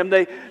Abraham,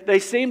 they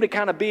seem to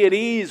kind of be at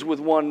ease with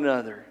one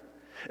another.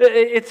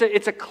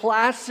 It's a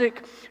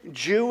classic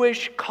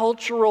Jewish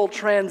cultural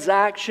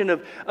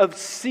transaction of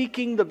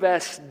seeking the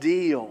best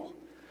deal.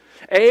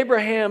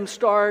 Abraham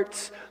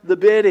starts the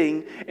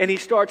bidding and he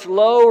starts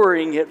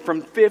lowering it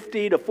from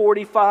 50 to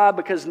 45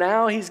 because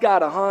now he's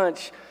got a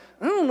hunch.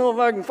 I don't know if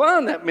I can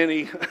find that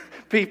many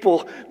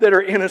people that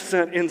are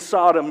innocent in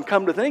Sodom,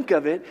 come to think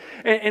of it.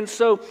 And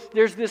so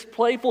there's this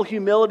playful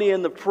humility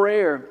in the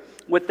prayer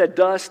with the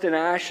dust and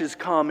ashes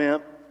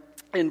comment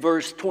in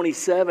verse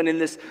 27, in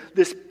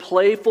this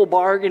playful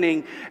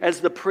bargaining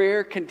as the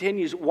prayer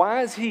continues.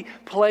 Why is he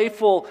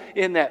playful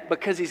in that?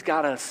 Because he's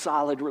got a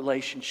solid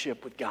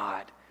relationship with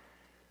God.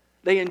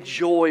 They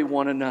enjoy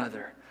one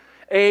another.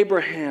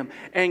 Abraham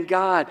and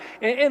God.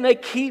 And they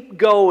keep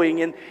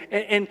going,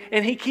 and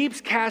he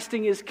keeps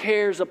casting his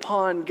cares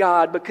upon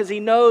God because he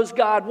knows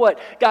God what?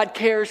 God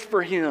cares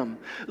for him.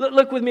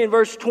 Look with me in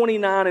verse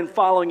 29 and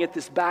following it,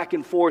 this back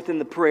and forth in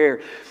the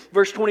prayer.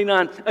 Verse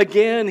 29,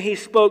 again he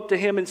spoke to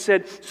him and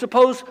said,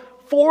 suppose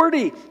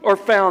 40 are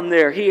found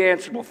there. He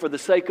answered, well, for the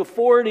sake of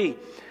 40,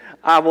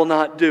 I will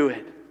not do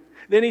it.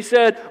 Then he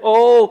said,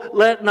 oh,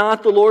 let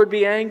not the Lord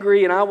be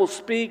angry, and I will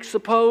speak.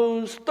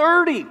 Suppose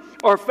 30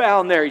 are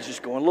found there. He's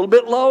just going a little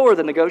bit lower.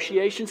 The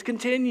negotiations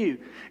continue.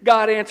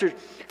 God answered,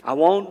 I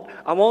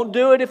won't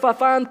do it if I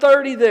find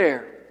 30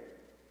 there.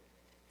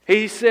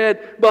 He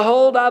said,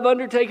 behold, I've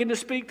undertaken to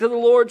speak to the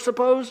Lord.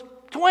 Suppose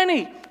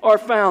 20 are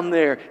found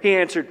there. He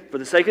answered, for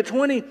the sake of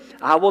 20,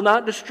 I will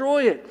not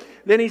destroy it.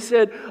 Then he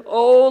said,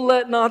 oh,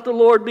 let not the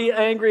Lord be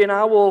angry, and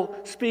I will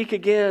speak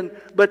again,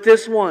 but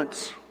this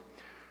once.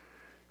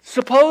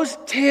 Suppose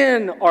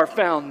 10 are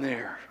found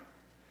there.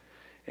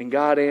 And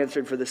God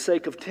answered, for the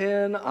sake of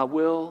 10, I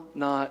will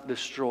not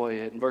destroy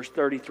it. In verse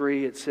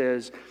 33 it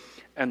says,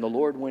 and the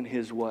Lord went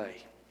his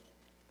way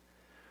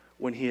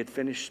when he had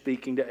finished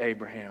speaking to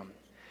Abraham,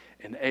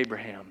 and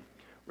Abraham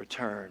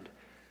returned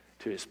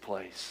to his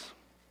place.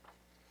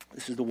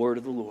 This is the word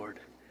of the Lord.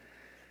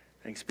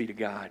 Thanks be to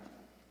God.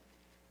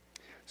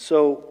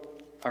 So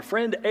our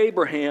friend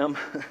Abraham,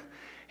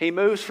 he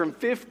moves from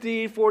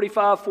 50,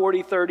 45,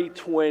 40, 30,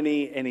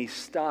 20, and he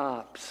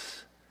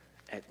stops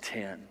at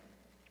 10.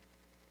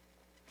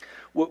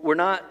 We're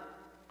not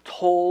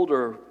told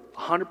or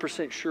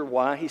 100% sure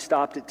why he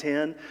stopped at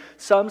 10.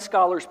 Some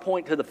scholars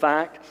point to the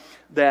fact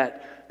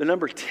that the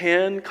number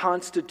 10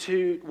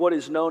 constitute what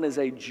is known as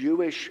a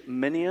Jewish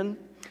minyan,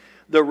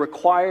 the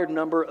required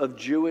number of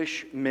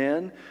Jewish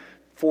men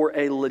for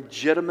a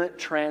legitimate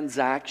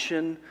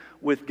transaction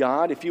with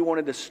God. If you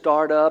wanted to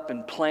start up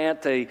and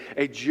plant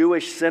a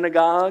Jewish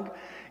synagogue,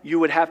 you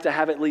would have to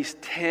have at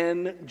least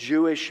 10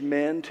 Jewish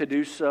men to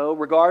do so.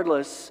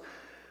 Regardless,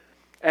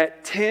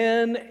 at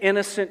 10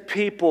 innocent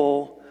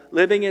people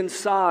living in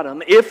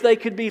Sodom, if they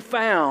could be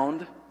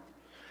found,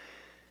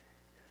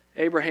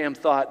 Abraham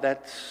thought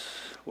that's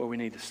where we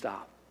need to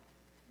stop.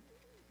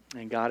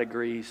 And God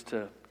agrees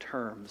to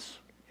terms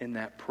in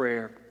that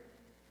prayer.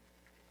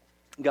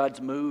 God's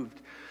moved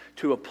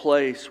to a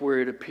place where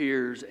it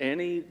appears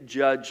any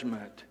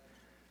judgment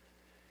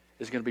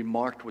is going to be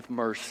marked with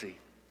mercy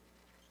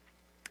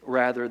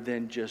rather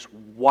than just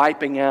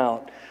wiping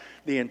out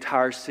the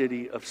entire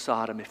city of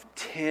Sodom. If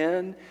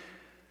 10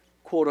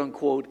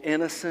 quote-unquote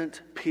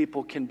innocent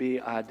people can be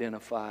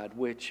identified,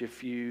 which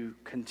if you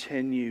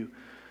continue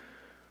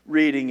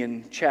reading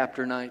in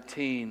chapter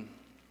 19,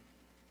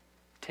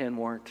 10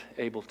 weren't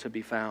able to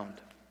be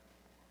found.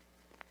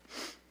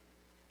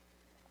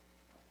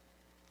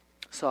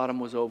 Sodom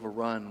was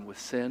overrun with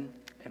sin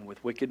and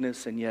with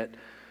wickedness, and yet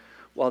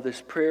while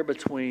this prayer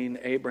between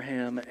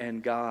Abraham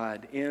and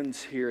God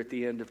ends here at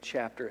the end of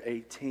chapter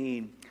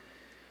 18,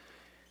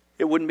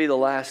 it wouldn't be the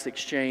last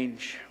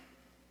exchange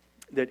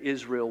that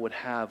Israel would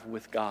have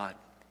with God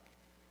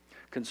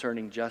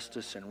concerning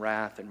justice and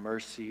wrath and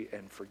mercy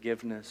and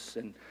forgiveness.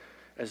 And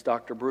as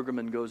Dr.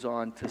 Brueggemann goes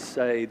on to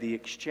say, the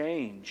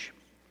exchange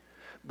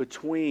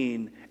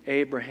between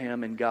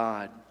Abraham and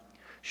God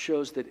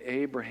shows that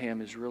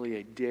Abraham is really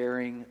a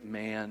daring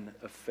man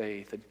of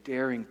faith, a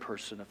daring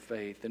person of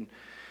faith.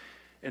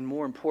 And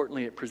more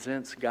importantly, it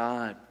presents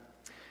God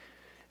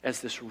as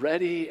this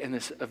ready and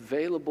this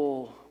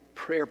available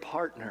prayer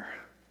partner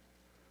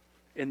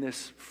in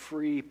this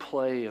free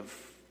play of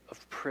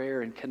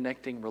prayer and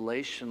connecting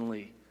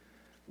relationally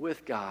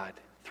with God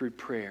through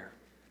prayer.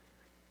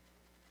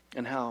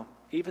 And how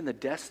even the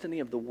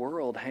destiny of the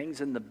world hangs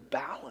in the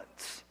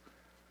balance.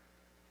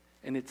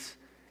 And it's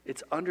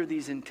under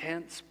these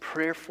intense,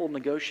 prayerful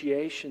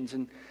negotiations.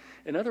 And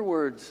in other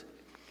words,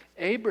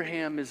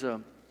 Abraham is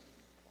a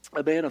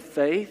man of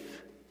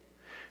faith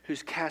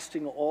who's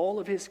casting all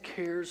of his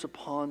cares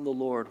upon the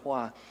Lord.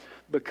 Why?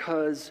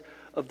 Because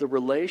of the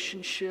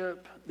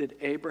relationship that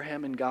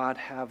Abraham and God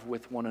have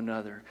with one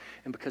another.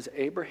 And because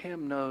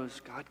Abraham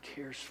knows God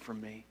cares for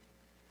me.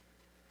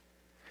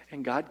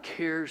 And God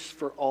cares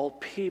for all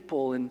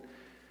people. And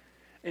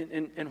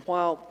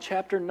while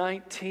chapter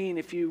 19,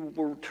 if you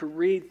were to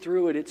read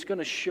through it, it's going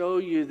to show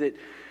you that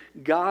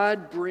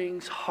God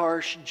brings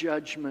harsh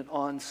judgment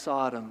on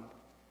Sodom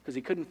because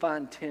he couldn't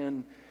find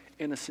 10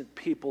 innocent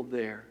people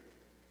there.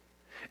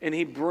 And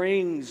he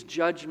brings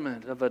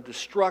judgment of a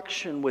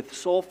destruction with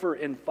sulfur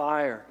and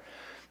fire.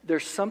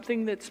 There's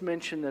something that's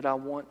mentioned that I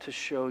want to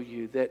show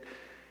you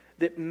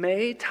that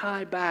may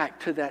tie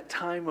back to that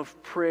time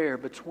of prayer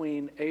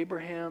between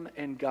Abraham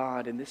and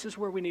God. And this is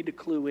where we need to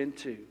clue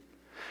into.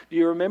 Do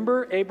you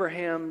remember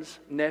Abraham's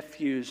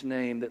nephew's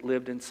name that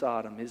lived in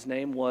Sodom? His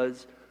name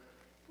was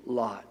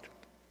Lot.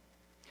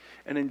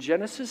 And in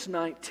Genesis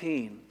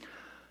 19,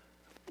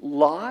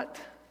 Lot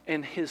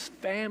and his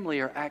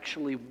family are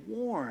actually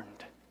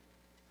warned.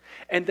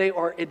 and they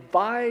are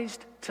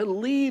advised to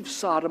leave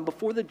Sodom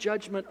before the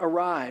judgment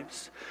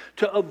arrives,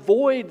 to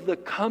avoid the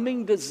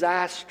coming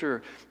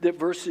disaster that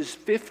verses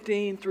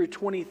 15 through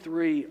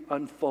 23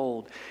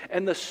 unfold.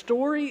 And the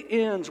story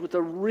ends with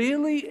a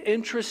really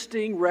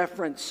interesting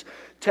reference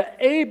to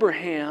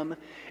Abraham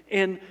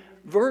in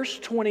verse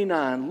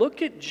 29.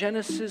 Look at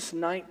Genesis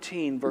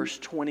 19, verse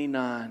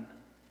 29.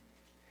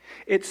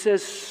 It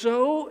says,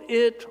 "So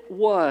it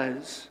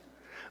was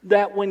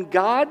that when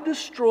God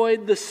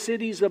destroyed the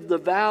cities of the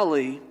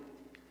valley,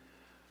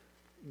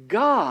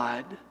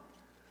 God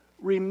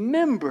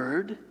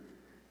remembered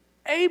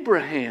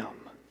Abraham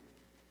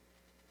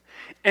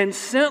and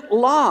sent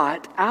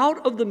Lot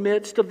out of the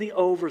midst of the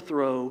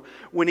overthrow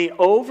when he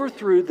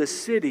overthrew the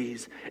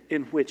cities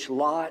in which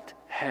Lot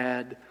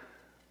had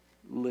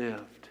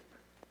lived."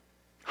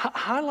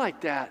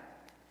 Highlight that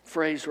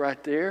phrase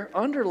right there.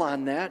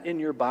 Underline that in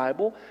your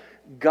Bible.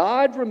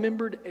 God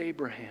remembered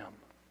Abraham.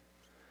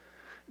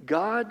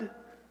 God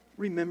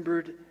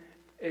remembered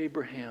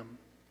Abraham.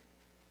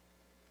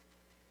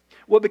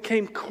 What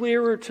became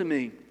clearer to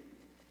me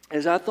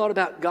as I thought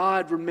about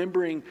God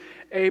remembering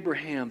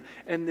Abraham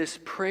and this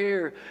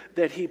prayer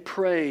that he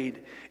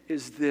prayed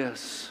is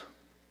this: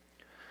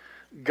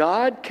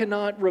 God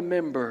cannot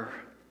remember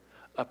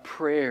a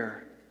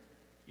prayer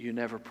you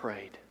never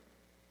prayed.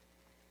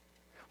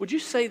 Would you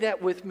say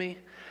that with me?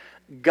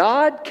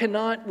 God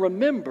cannot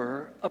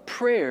remember a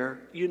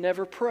prayer you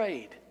never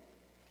prayed.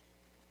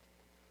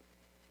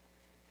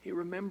 He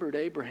remembered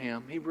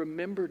Abraham. He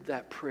remembered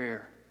that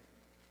prayer.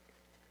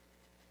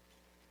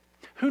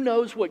 Who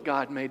knows what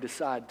God may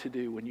decide to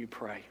do when you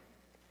pray?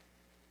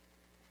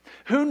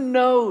 Who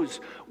knows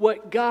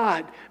what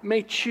God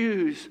may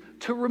choose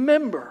to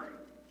remember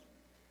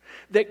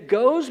that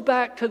goes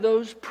back to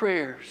those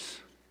prayers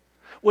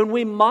when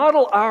we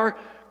model our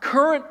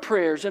current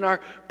prayers and our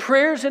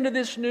prayers into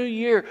this new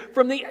year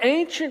from the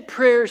ancient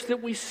prayers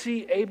that we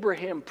see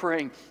Abraham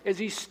praying as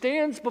he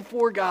stands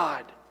before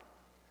God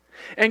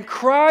and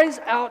cries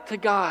out to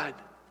God.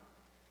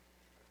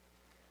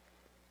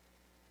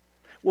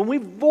 When we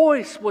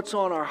voice what's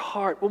on our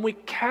heart, when we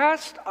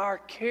cast our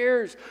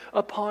cares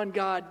upon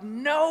God,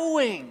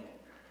 knowing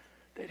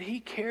that He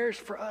cares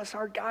for us,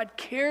 our God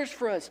cares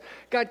for us,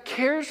 God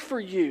cares for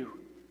you.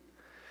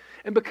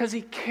 And because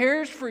He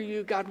cares for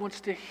you, God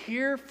wants to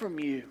hear from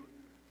you.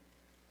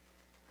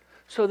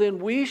 So then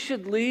we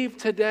should leave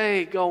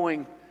today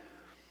going,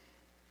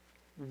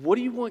 what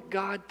do you want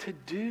God to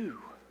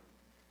do?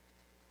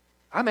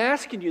 I'm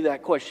asking you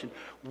that question.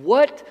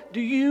 What do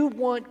you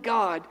want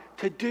God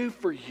to do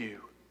for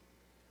you?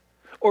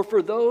 Or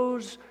for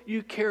those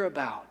you care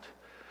about?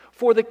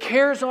 For the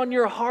cares on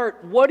your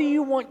heart, what do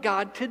you want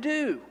God to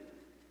do?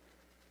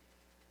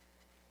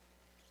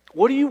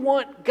 What do you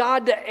want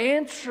God to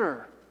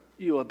answer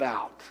you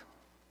about?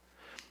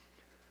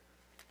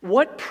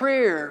 What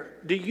prayer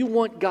do you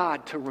want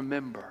God to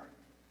remember?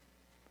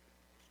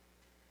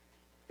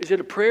 Is it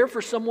a prayer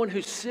for someone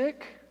who's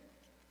sick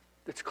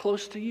that's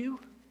close to you?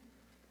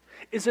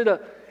 Is it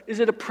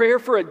a prayer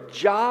for a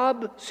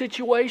job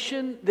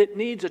situation that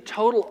needs a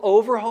total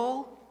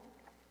overhaul?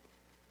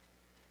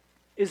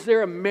 Is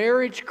there a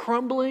marriage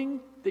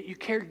crumbling that you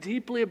care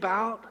deeply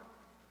about?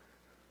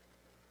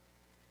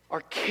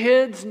 Are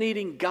kids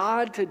needing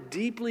God to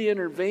deeply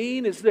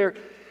intervene? Is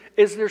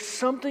there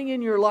something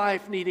in your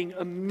life needing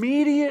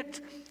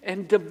immediate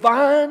and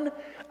divine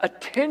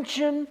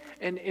attention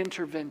and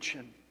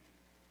intervention?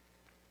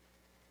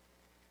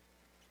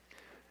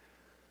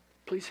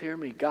 Please hear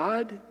me.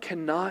 God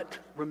cannot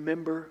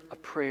remember a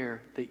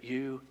prayer that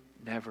you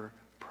never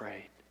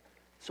prayed.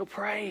 So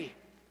pray.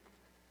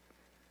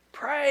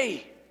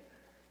 Pray.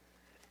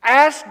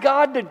 Ask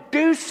God to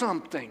do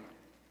something,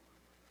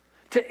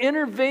 to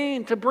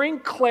intervene, to bring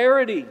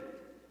clarity,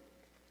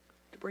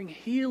 to bring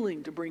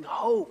healing, to bring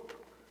hope.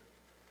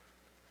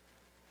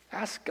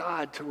 Ask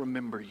God to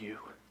remember you.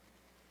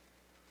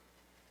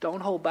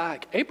 Don't hold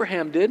back.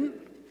 Abraham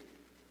didn't.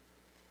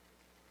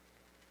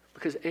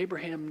 Because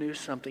Abraham knew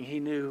something.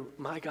 He knew,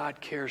 my God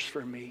cares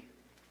for me.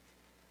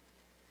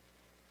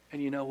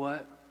 And you know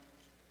what?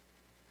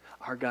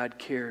 Our God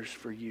cares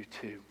for you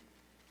too.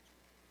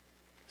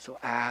 So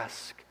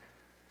ask,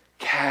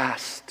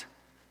 cast,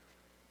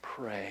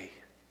 pray.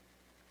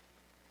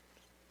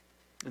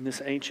 In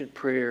this ancient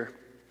prayer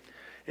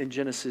in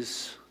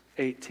Genesis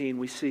 18,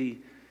 we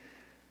see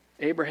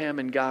Abraham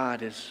and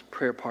God as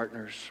prayer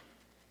partners,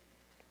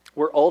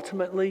 where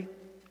ultimately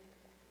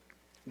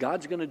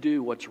God's going to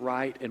do what's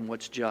right and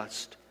what's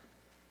just.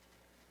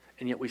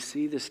 And yet we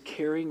see this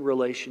caring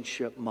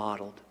relationship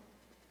modeled,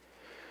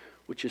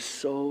 which is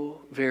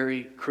so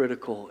very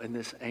critical in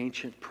this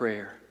ancient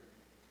prayer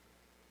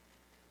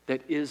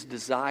that is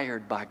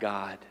desired by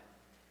God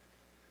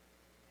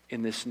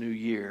in this new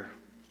year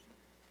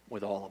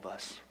with all of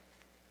us.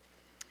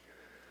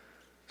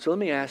 So let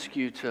me ask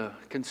you to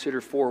consider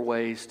 4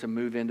 ways to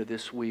move into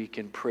this week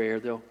in prayer.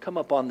 They'll come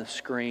up on the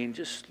screen.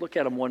 Just look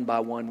at them one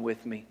by one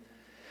with me.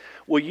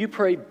 Will you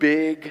pray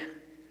big,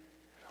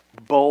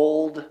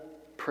 bold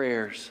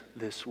prayers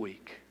this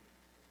week?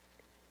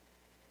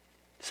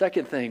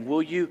 Second thing,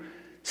 will you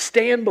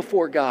stand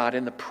before God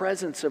in the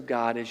presence of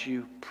God as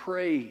you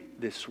pray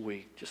this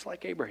week, just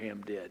like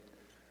Abraham did?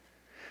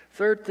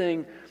 Third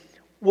thing,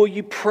 will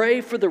you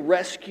pray for the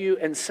rescue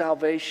and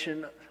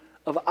salvation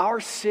of our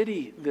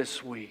city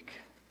this week?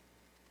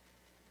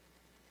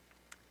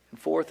 And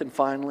fourth and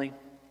finally,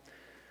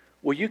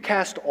 will you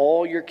cast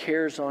all your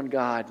cares on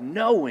God,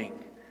 knowing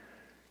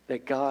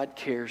that God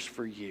cares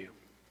for you?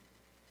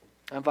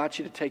 I invite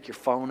you to take your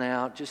phone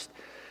out. Just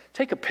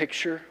take a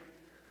picture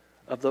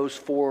of those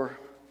 4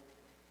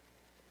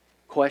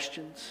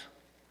 questions,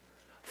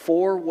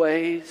 4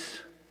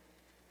 ways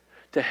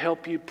to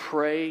help you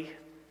pray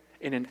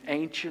in an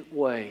ancient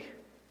way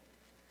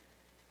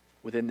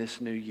within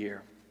this new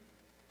year.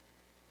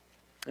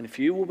 And if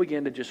you will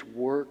begin to just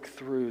work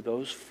through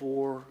those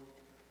 4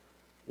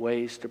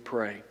 ways to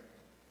pray,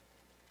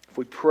 if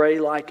we pray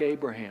like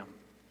Abraham,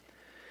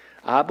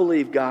 I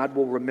believe God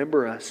will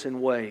remember us in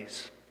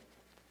ways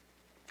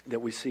that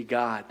we see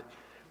God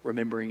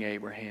remembering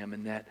Abraham,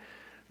 and that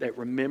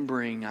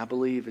remembering, I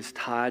believe, is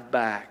tied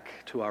back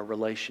to our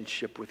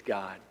relationship with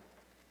God.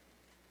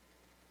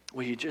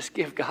 Will you just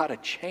give God a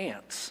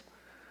chance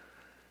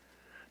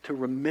to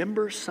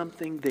remember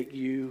something that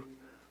you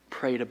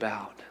prayed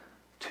about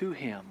to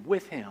Him,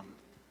 with Him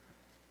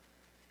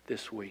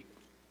this week?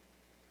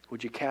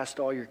 Would you cast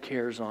all your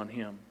cares on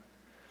Him?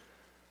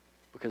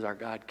 Because our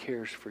God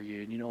cares for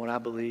you. And you know what I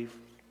believe?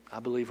 I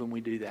believe when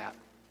we do that,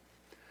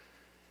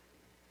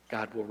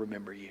 God will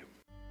remember you.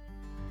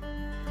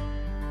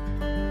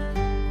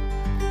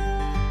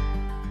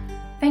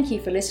 Thank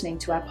you for listening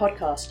to our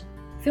podcast.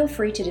 Feel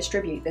free to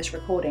distribute this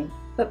recording,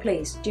 but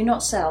please do not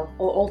sell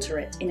or alter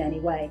it in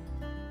any way.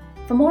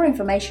 For more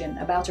information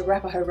about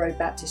Arapahoe Road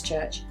Baptist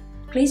Church,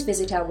 please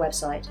visit our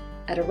website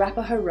at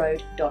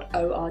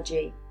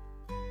arapahoeroad.org.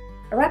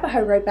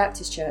 Arapahoe Road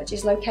Baptist Church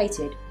is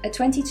located at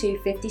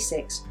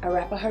 2256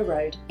 Arapahoe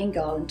Road in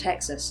Garland,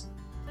 Texas,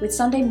 with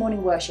Sunday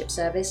morning worship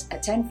service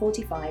at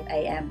 10:45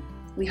 a.m.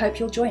 We hope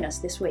you'll join us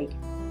this week.